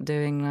yoga. We're not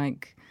doing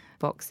like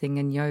boxing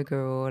and yoga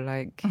or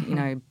like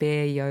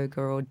beer yoga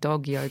or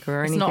dog yoga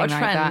or anything like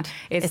that.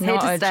 It's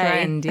not a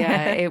trend.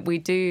 Yeah,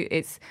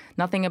 it's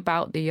nothing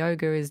about the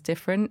yoga is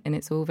different, and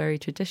it's all very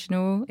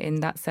traditional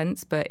in that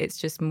sense, but it's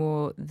just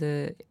more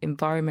the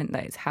environment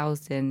that it's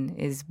housed in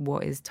is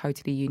what is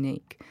totally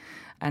unique.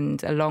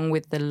 And along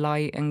with the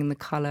light and the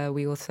colour,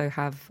 we also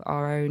have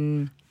our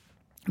own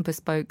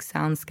bespoke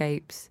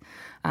soundscapes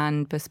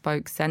and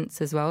bespoke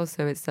scents as well.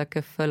 So it's like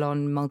a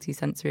full-on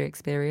multi-sensory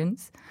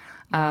experience.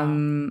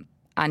 Wow.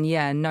 And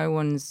yeah, no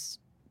one's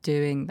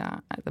doing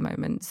that at the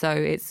moment. So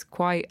it's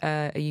quite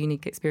a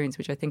unique experience,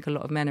 which I think a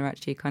lot of men are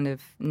actually kind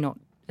of not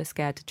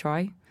scared to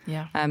try.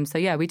 Yeah. So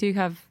yeah, we do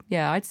have,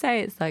 I'd say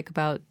it's like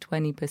about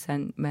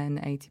 20% men,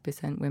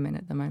 80% women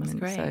at the moment. That's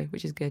great. So,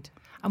 which is good.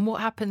 And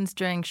what happens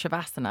during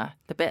Shavasana?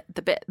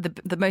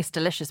 The most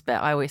delicious bit,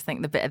 I always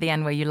think, the bit at the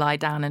end where you lie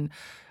down and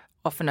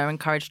often are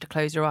encouraged to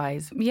close your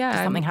eyes. Yeah.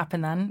 Does something happen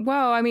then?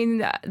 Well, I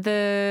mean,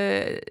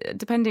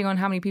 depending on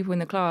how many people in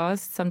the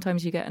class,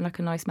 sometimes you get like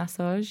a nice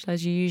massage,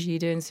 as you usually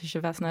do in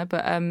Shavasana.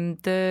 But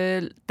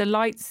the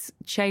lights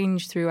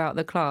change throughout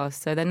the class,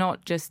 so they're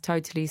not just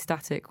totally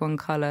static, one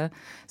colour.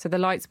 So the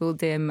lights will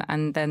dim,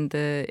 and then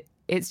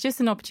it's just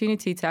an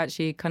opportunity to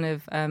actually kind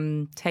of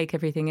take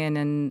everything in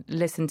and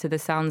listen to the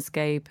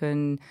soundscape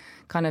and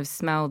kind of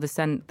smell the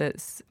scent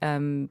that's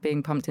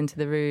being pumped into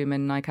the room,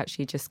 and like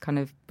actually just kind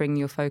of bring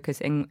your focus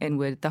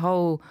inward. The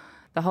whole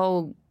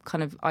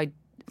kind of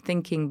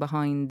thinking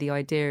behind the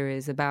idea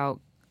is about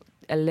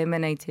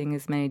eliminating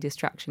as many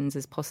distractions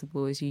as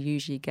possible as you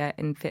usually get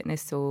in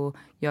fitness or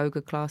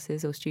yoga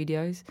classes or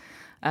studios.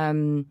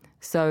 And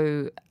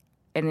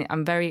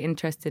I'm very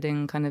interested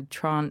in kind of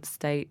trance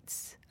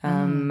states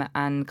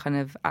and kind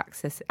of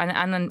access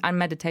and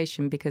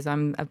meditation, because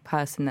I'm a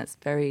person that's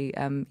very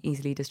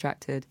easily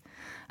distracted,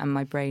 and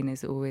my brain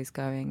is always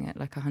going at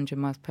like 100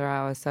 miles per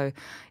hour. So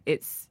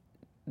it's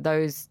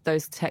those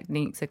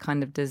techniques are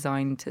kind of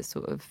designed to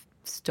sort of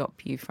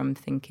stop you from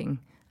thinking.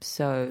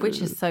 So,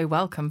 which is so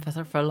welcome for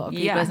a lot of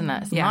people, isn't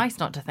it? It's nice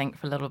not to think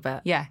for a little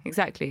bit. Yeah,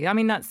 exactly. I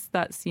mean, that's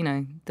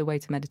the way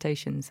to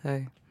meditation.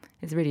 So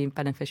it's really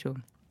beneficial.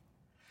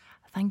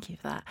 Thank you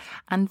for that.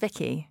 And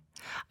Vicky,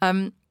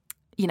 with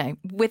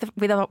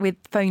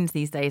phones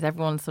these days,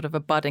 everyone's sort of a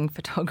budding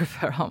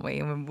photographer, aren't we?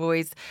 And we're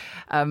always,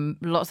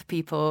 lots of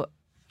people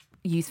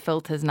use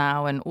filters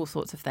now and all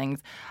sorts of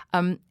things.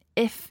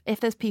 If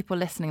there's people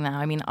listening now,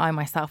 I mean, I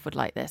myself would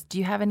like this. Do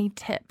you have any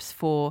tips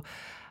for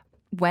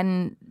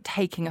when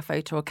taking a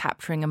photo or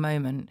capturing a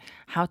moment,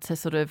 how to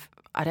sort of,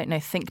 I don't know,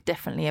 think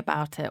differently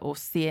about it or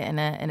see it in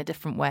a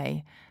different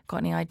way? Got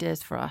any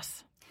ideas for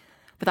us?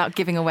 Without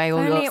giving away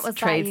all your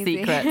trade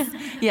secrets.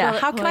 Yeah,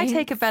 how can I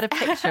take a better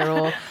picture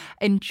or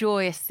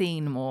enjoy a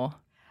scene more?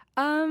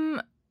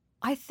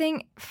 I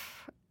think,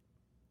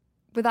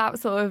 without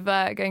sort of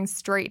going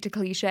straight to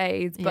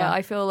cliches, but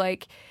I feel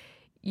like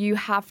you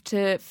have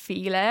to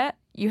feel it.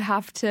 You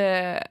have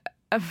to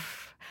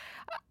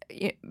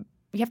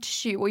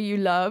shoot what you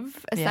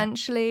love,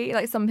 essentially,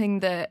 like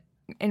something that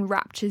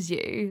enraptures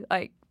you.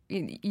 Like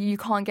you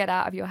can't get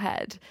out of your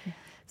head.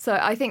 So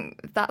I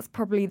think that's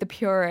probably the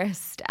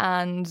purest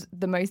and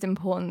the most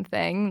important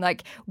thing.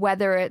 Like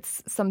whether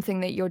it's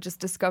something that you're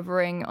just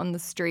discovering on the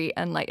street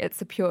and like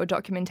it's a pure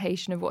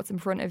documentation of what's in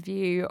front of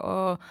you,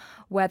 or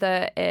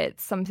whether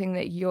it's something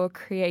that you're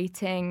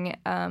creating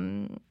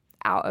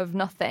out of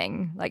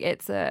nothing. Like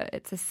it's a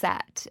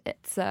set,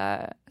 it's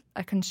a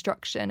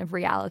construction of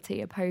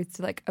reality opposed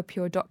to like a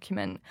pure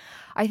document.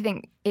 I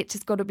think it's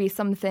just got to be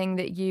something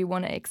that you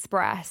want to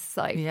express.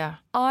 Like,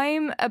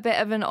 I'm a bit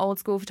of an old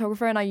school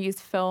photographer and I use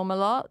film a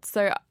lot.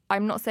 So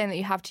I'm not saying that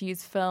you have to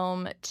use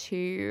film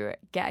to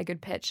get a good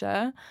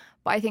picture,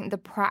 but I think the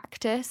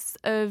practice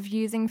of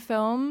using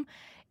film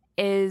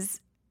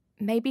is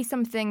maybe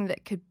something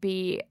that could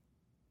be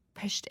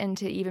pushed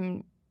into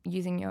even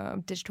using your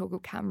digital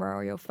camera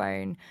or your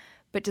phone,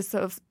 but just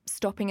sort of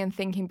stopping and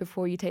thinking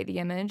before you take the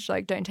image.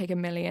 Like, don't take a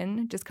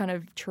million. Just kind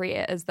of treat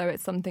it as though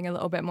it's something a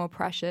little bit more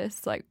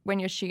precious. Like, when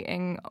you're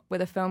shooting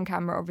with a film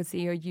camera,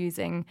 obviously you're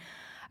using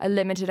a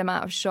limited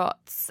amount of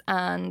shots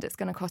and it's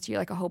going to cost you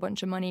like a whole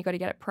bunch of money. You got to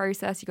get it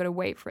processed. You got to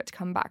wait for it to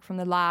come back from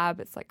the lab.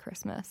 It's like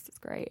Christmas. It's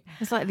great.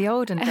 It's like the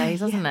olden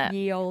days, wasn't it?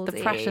 Ye olde.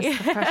 The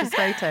precious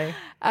photo.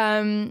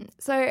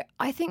 So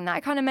I think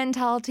that kind of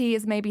mentality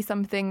is maybe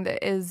something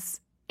that is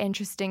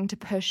interesting to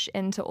push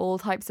into all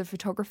types of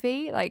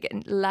photography, like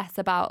less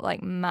about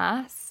like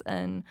mass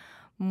and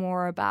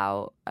more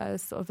about a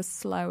sort of a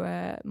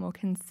slower, more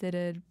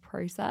considered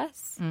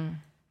process.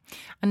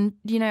 And,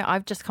 you know,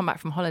 I've just come back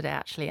from holiday,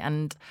 actually,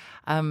 and,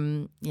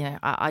 you know,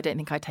 I don't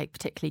think I take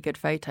particularly good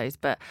photos,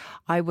 but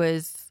I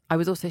was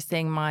also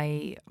seeing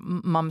my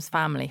mum's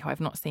family, who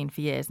I've not seen for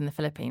years, in the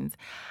Philippines,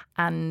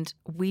 and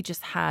we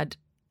just had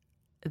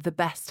the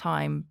best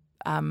time.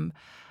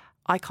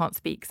 I can't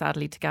speak,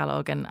 sadly,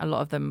 Tagalog, and a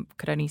lot of them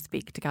could only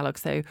speak Tagalog,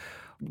 so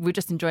we're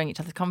just enjoying each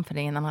other's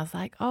company. And then I was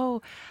like,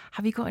 oh,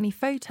 have you got any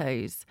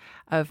photos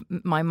of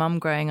my mum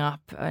growing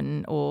up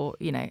or,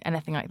 you know,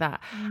 anything like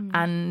that?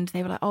 And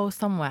they were like, oh,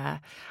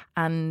 somewhere.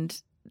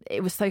 And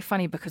it was so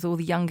funny because all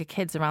the younger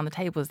kids around the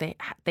tables, they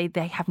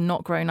have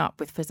not grown up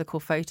with physical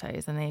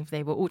photos, and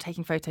they were all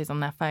taking photos on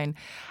their phone.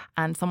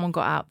 And someone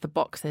got out the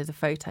boxes of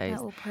photos. They're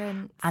all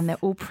prints. And they're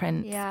all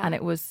prints. Yeah. And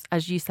it was,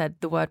 as you said,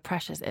 the word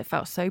precious. It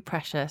felt so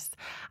precious.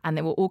 And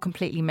they were all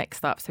completely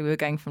mixed up. So we were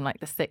going from like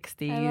the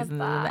 60s and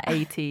the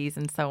 80s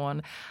and so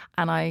on.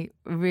 And I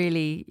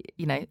really,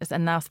 you know,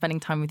 and now spending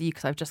time with you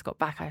because I've just got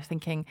back, I was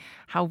thinking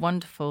how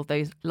wonderful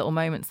those little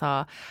moments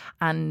are.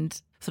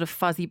 And sort of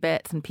fuzzy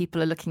bits, and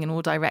people are looking in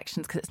all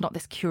directions because it's not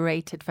this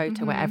curated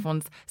photo where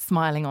everyone's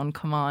smiling on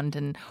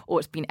command or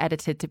it's been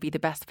edited to be the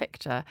best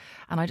picture.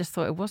 And I just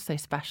thought it was so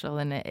special,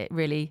 and it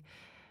really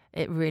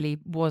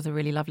was a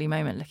really lovely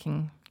moment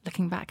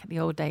looking back at the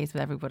old days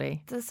with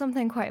everybody. There's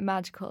something quite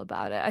magical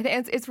about it. I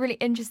think it's really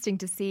interesting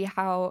to see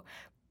how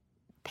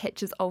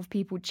pictures of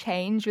people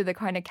change with the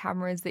kind of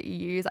cameras that you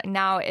use. Like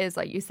now it is,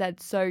 like you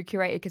said, so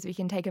curated because we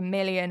can take 1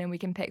 million and we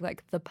can pick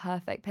like the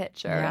perfect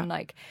picture and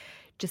like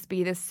just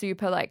be this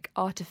super like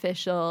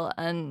artificial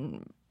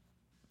and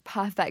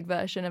perfect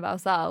version of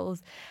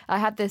ourselves. I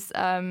had this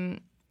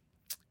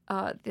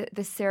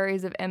this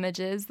series of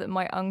images that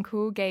my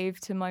uncle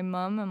gave to my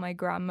mum and my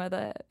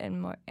grandmother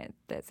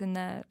that's in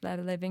their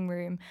living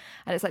room,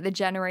 and it's like the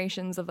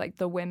generations of like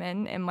the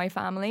women in my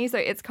family. So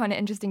it's kind of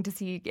interesting to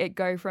see it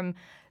go from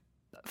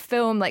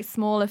film, like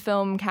smaller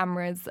film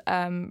cameras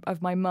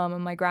of my mum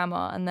and my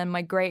grandma, and then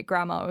my great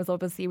grandma was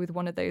obviously with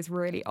one of those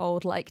really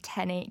old like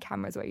 10:8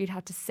 cameras where you'd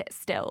have to sit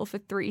still for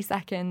 3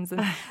 seconds,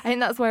 and I think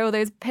that's why all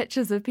those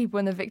pictures of people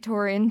in the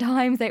Victorian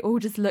times, they all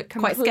just look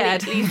completely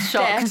quite scared,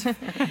 shocked,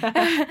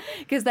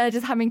 because they're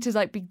just having to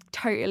like be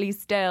totally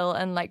still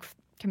and like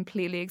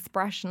completely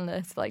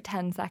expressionless for like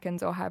 10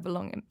 seconds or however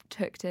long it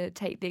took to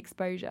take the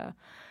exposure.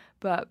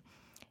 But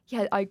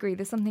yeah, I agree,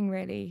 there's something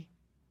really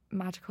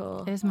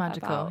magical. It is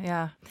magical,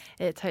 yeah,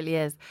 it totally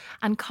is.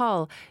 And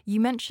Carl, you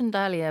mentioned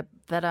earlier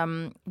that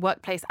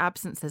workplace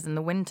absences in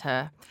the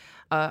winter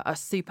are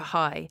super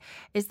high.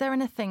 Is there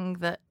anything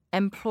that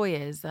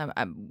employers,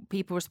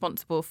 people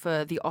responsible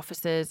for the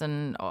offices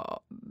and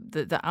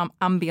the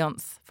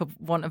ambience, for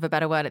want of a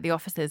better word, at the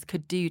offices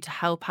could do to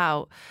help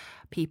out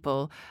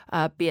people,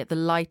 be it the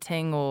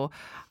lighting or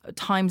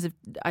times of,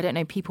 I don't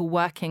know, people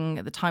working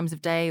at the times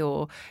of day,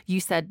 or you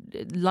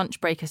said lunch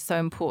break is so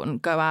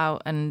important, go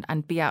out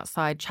and be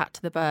outside, chat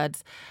to the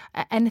birds.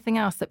 Anything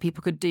else that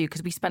people could do?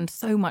 Because we spend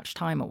so much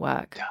time at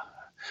work. Yeah.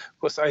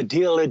 Because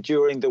ideally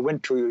during the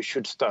winter you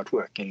should start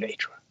working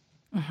later.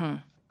 Mm-hmm.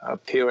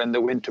 Up here in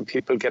the winter,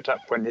 people get up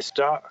when it's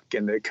dark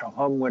and they come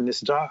home when it's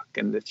dark,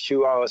 and the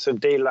few hours of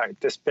daylight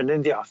they spend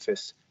in the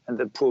office, and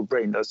the poor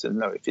brain doesn't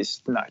know if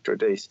it's night or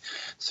days.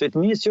 So it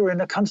means you're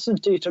in a constant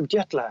state of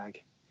jet lag.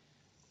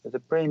 The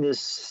brain is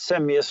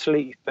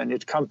semi-asleep and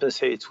it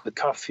compensates with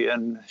coffee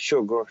and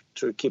sugar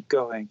to keep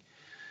going.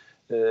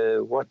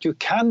 What you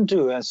can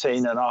do, and say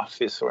in an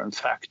office or in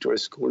factory or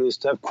school, is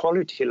to have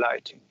quality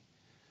lighting.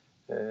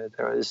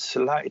 There is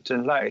light,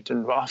 and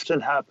often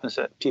happens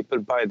that people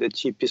buy the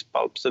cheapest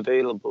bulbs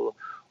available,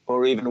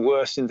 or even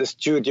worse, in the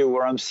studio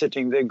where I'm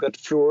sitting, they've got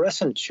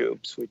fluorescent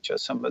tubes, which are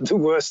some of the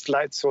worst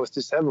light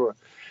sources ever.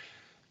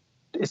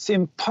 It's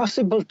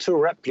impossible to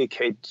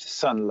replicate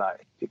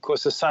sunlight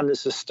because the sun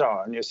is a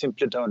star, and you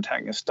simply don't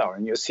hang a star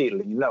in your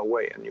ceiling, no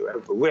way, and you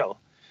ever will.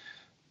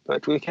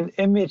 But we can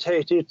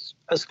imitate it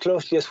as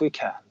closely as we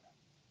can.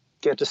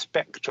 Get a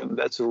spectrum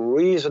that's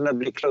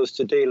reasonably close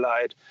to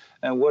daylight,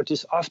 and what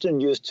is often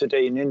used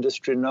today in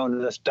industry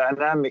known as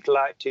dynamic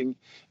lighting.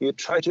 You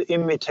try to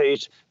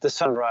imitate the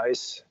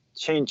sunrise,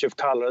 change of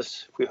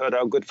colors. We heard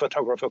our good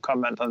photographer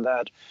comment on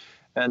that.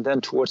 And then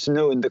towards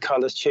noon, the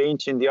colors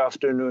change, in the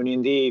afternoon,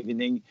 in the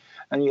evening,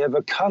 and you have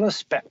a color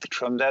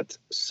spectrum that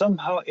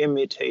somehow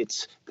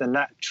imitates the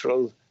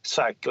natural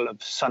cycle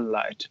of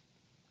sunlight,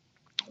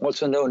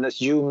 also known as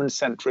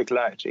human-centric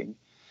lighting.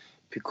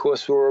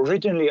 Because we're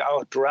originally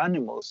outdoor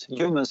animals.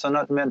 Humans are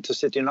not meant to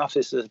sit in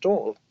offices at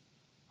all.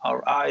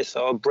 Our eyes,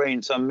 our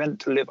brains are meant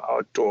to live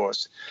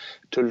outdoors,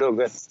 to look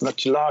at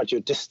much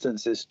larger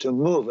distances, to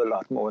move a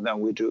lot more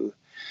than we do.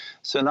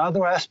 So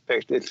another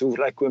aspect is,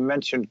 like we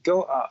mentioned,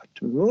 go out,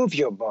 move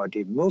your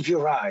body, move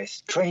your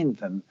eyes, train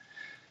them,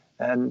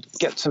 and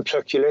get some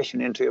circulation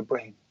into your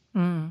brain.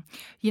 Mm.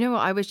 You know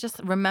what? I was just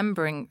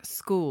remembering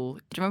school. Do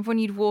you remember when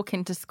you'd walk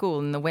into school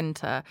in the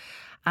winter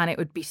and it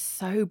would be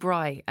so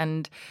bright?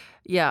 And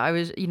yeah, I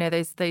was,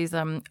 those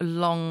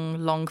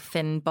long,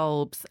 thin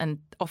bulbs, and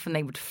often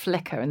they would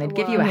flicker and they'd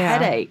give you a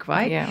headache,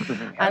 right? Yeah,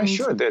 I'm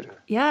sure they do.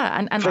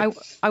 Yeah, and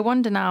I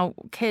wonder now,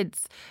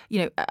 kids,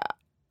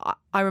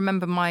 I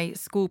remember my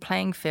school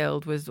playing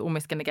field was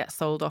almost going to get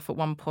sold off at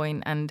one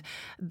point, and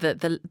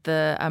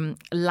the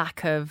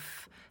lack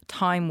of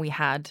time we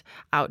had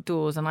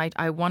outdoors, and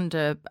I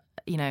wonder,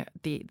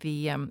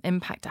 the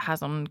impact it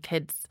has on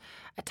kids'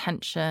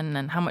 attention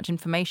and how much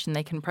information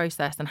they can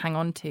process and hang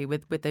on to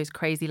with those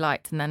crazy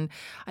lights. And then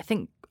I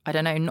think, I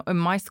don't know, not in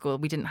my school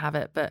we didn't have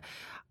it, but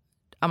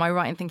am I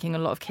right in thinking a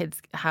lot of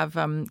kids have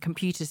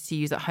computers to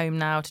use at home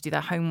now to do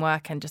their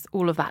homework and just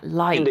all of that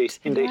light?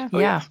 Indeed. Yeah.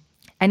 Yeah.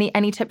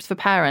 Any tips for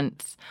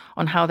parents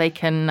on how they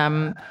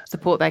can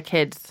support their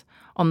kids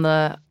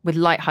with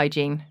light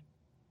hygiene?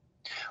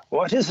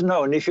 What is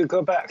known, if you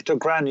go back to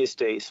Granny's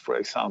days, for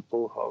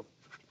example, or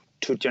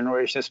 2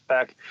 generations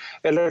back,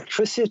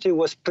 electricity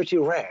was pretty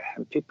rare,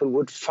 and people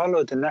would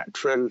follow the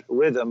natural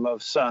rhythm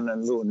of sun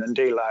and moon and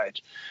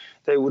daylight.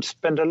 They would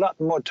spend a lot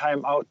more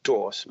time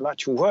outdoors.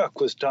 Much work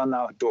was done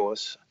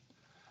outdoors.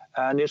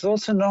 And it's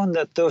also known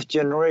that those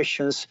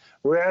generations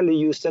rarely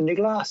used any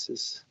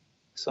glasses.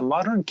 So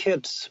modern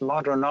kids,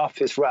 modern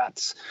office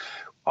rats,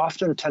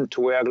 often tend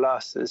to wear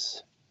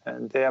glasses.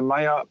 And they are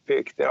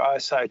myopic, their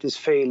eyesight is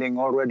failing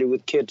already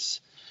with kids.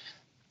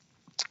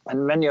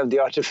 And many of the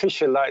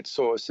artificial light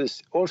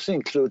sources also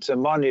includes a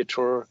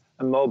monitor,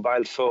 a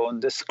mobile phone.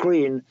 The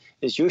screen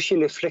is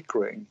usually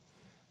flickering.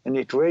 and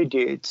it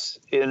radiates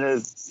in a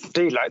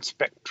daylight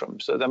spectrum.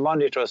 So the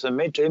monitors are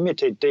made to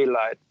imitate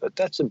daylight, but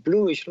that's a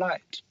bluish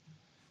light.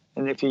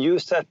 And if you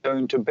use that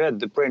going to bed,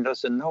 the brain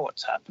doesn't know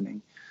what's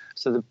happening.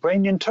 So the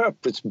brain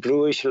interprets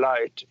bluish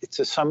light. It's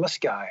a summer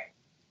sky,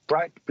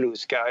 bright blue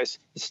skies.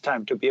 It's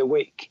time to be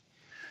awake.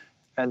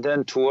 And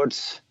then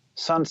towards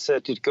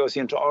sunset, it goes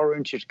into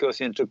orange, it goes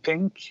into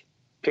pink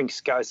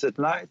skies at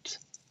night.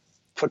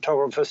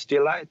 Photographer's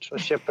delight or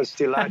shepherd's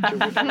delight.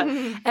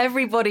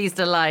 Everybody's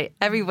delight.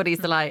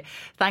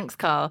 Thanks,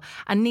 Carl.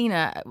 And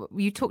Nina,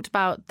 you talked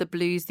about the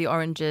blues, the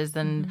oranges,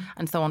 and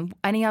so on.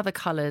 Any other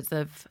colours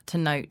to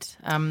note?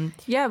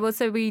 Yeah, well,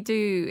 so we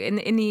do, in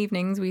the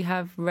evenings, we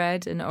have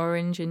red and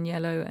orange and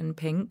yellow and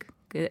pink,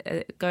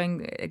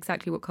 going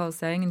exactly what Carl's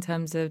saying in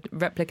terms of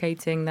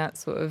replicating that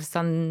sort of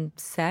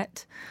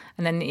sunset.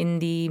 And then in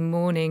the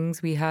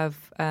mornings, we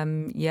have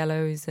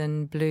yellows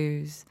and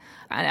blues.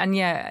 And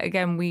yeah,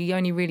 again, we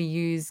only really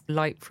use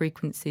light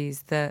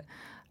frequencies that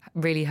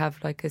really have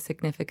like a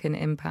significant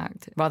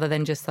impact, rather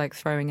than just like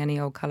throwing any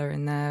old colour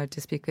in there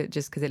just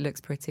because it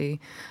looks pretty.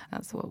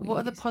 That's what we use.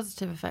 Are the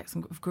positive effects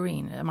of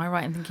green? Am I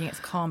right in thinking it's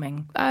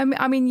calming?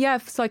 I mean, yeah,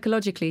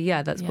 psychologically,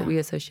 yeah, that's what we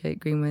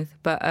associate green with.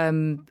 But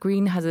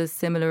green has a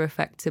similar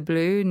effect to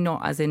blue,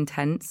 not as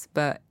intense,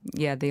 but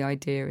yeah, the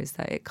idea is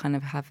that it kind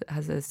of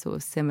has a sort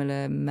of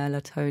similar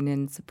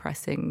melatonin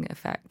suppressing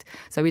effect.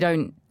 So we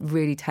don't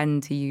really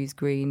tend to use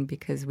green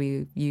because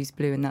we use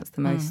blue, and that's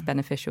the most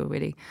beneficial,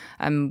 really.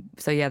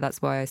 So yeah, that's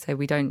why I say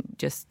we don't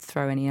just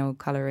throw any old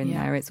colour in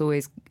there. It's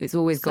always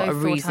got a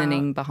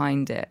reasoning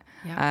behind it.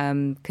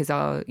 Because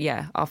our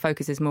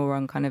focus is more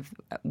on kind of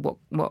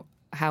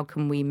how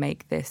can we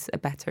make this a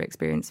better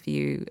experience for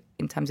you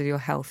in terms of your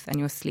health and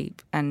your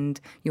sleep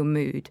and your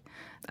mood,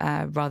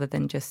 rather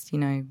than just,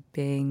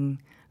 being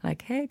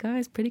like, hey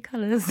guys, pretty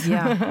colours.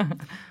 Yeah.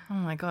 Oh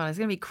my God, there's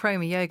going to be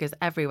chroma yogas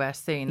everywhere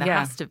soon. There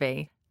has to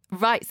be.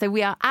 Right, so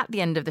we are at the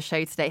end of the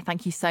show today.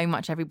 Thank you so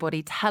much,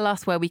 everybody. Tell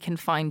us where we can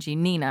find you.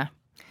 Nina?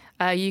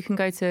 You can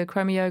go to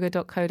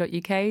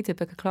chromayoga.co.uk to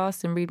book a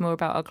class and read more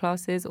about our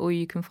classes, or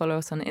you can follow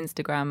us on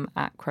Instagram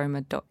at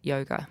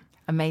chroma.yoga.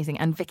 Amazing.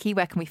 And Vicky,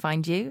 where can we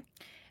find you?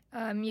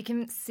 You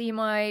can see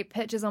my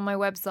pictures on my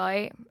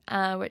website,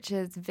 which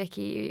is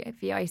Vicky,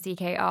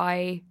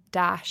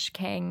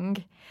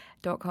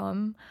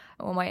 VICKI-king.com,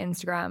 or my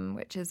Instagram,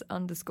 which is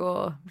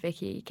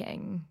 _Vicky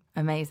King.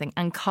 Amazing.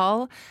 And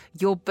Carl,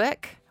 your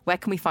book, where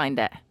can we find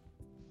it?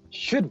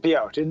 Should be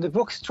out in the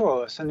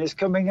bookstores, and it's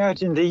coming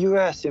out in the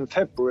US in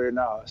February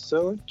now,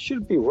 so it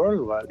should be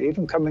worldwide,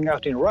 even coming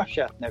out in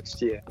Russia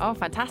next year. Oh,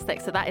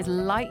 fantastic. So that is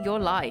Light Your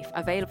Life,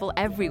 available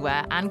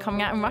everywhere and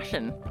coming out in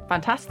Russian.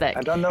 Fantastic.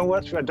 I don't know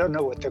what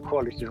they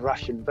call it in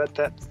Russian, but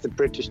that's the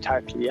British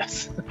title,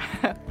 yes.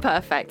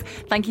 Perfect.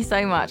 Thank you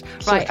so much.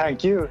 So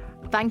thank you.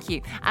 Thank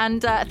you.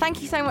 And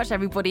thank you so much,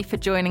 everybody, for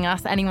joining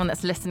us, anyone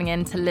that's listening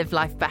in to Live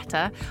Life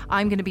Better.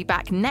 I'm going to be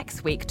back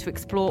next week to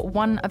explore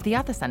one of the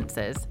other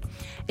senses.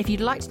 If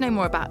you'd like to know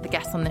more about the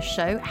guests on this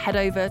show, head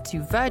over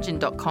to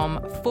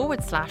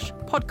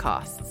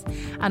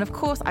virgin.com/podcasts. And of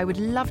course, I would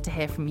love to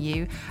hear from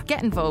you.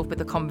 Get involved with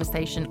the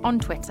conversation on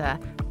Twitter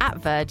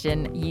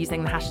 @Virgin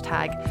using the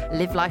hashtag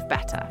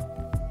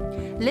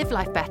 #LiveLifeBetter. Live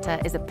Life Better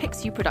is a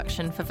Picsou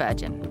production for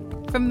Virgin.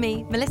 From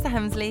me, Melissa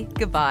Hemsley,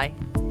 goodbye.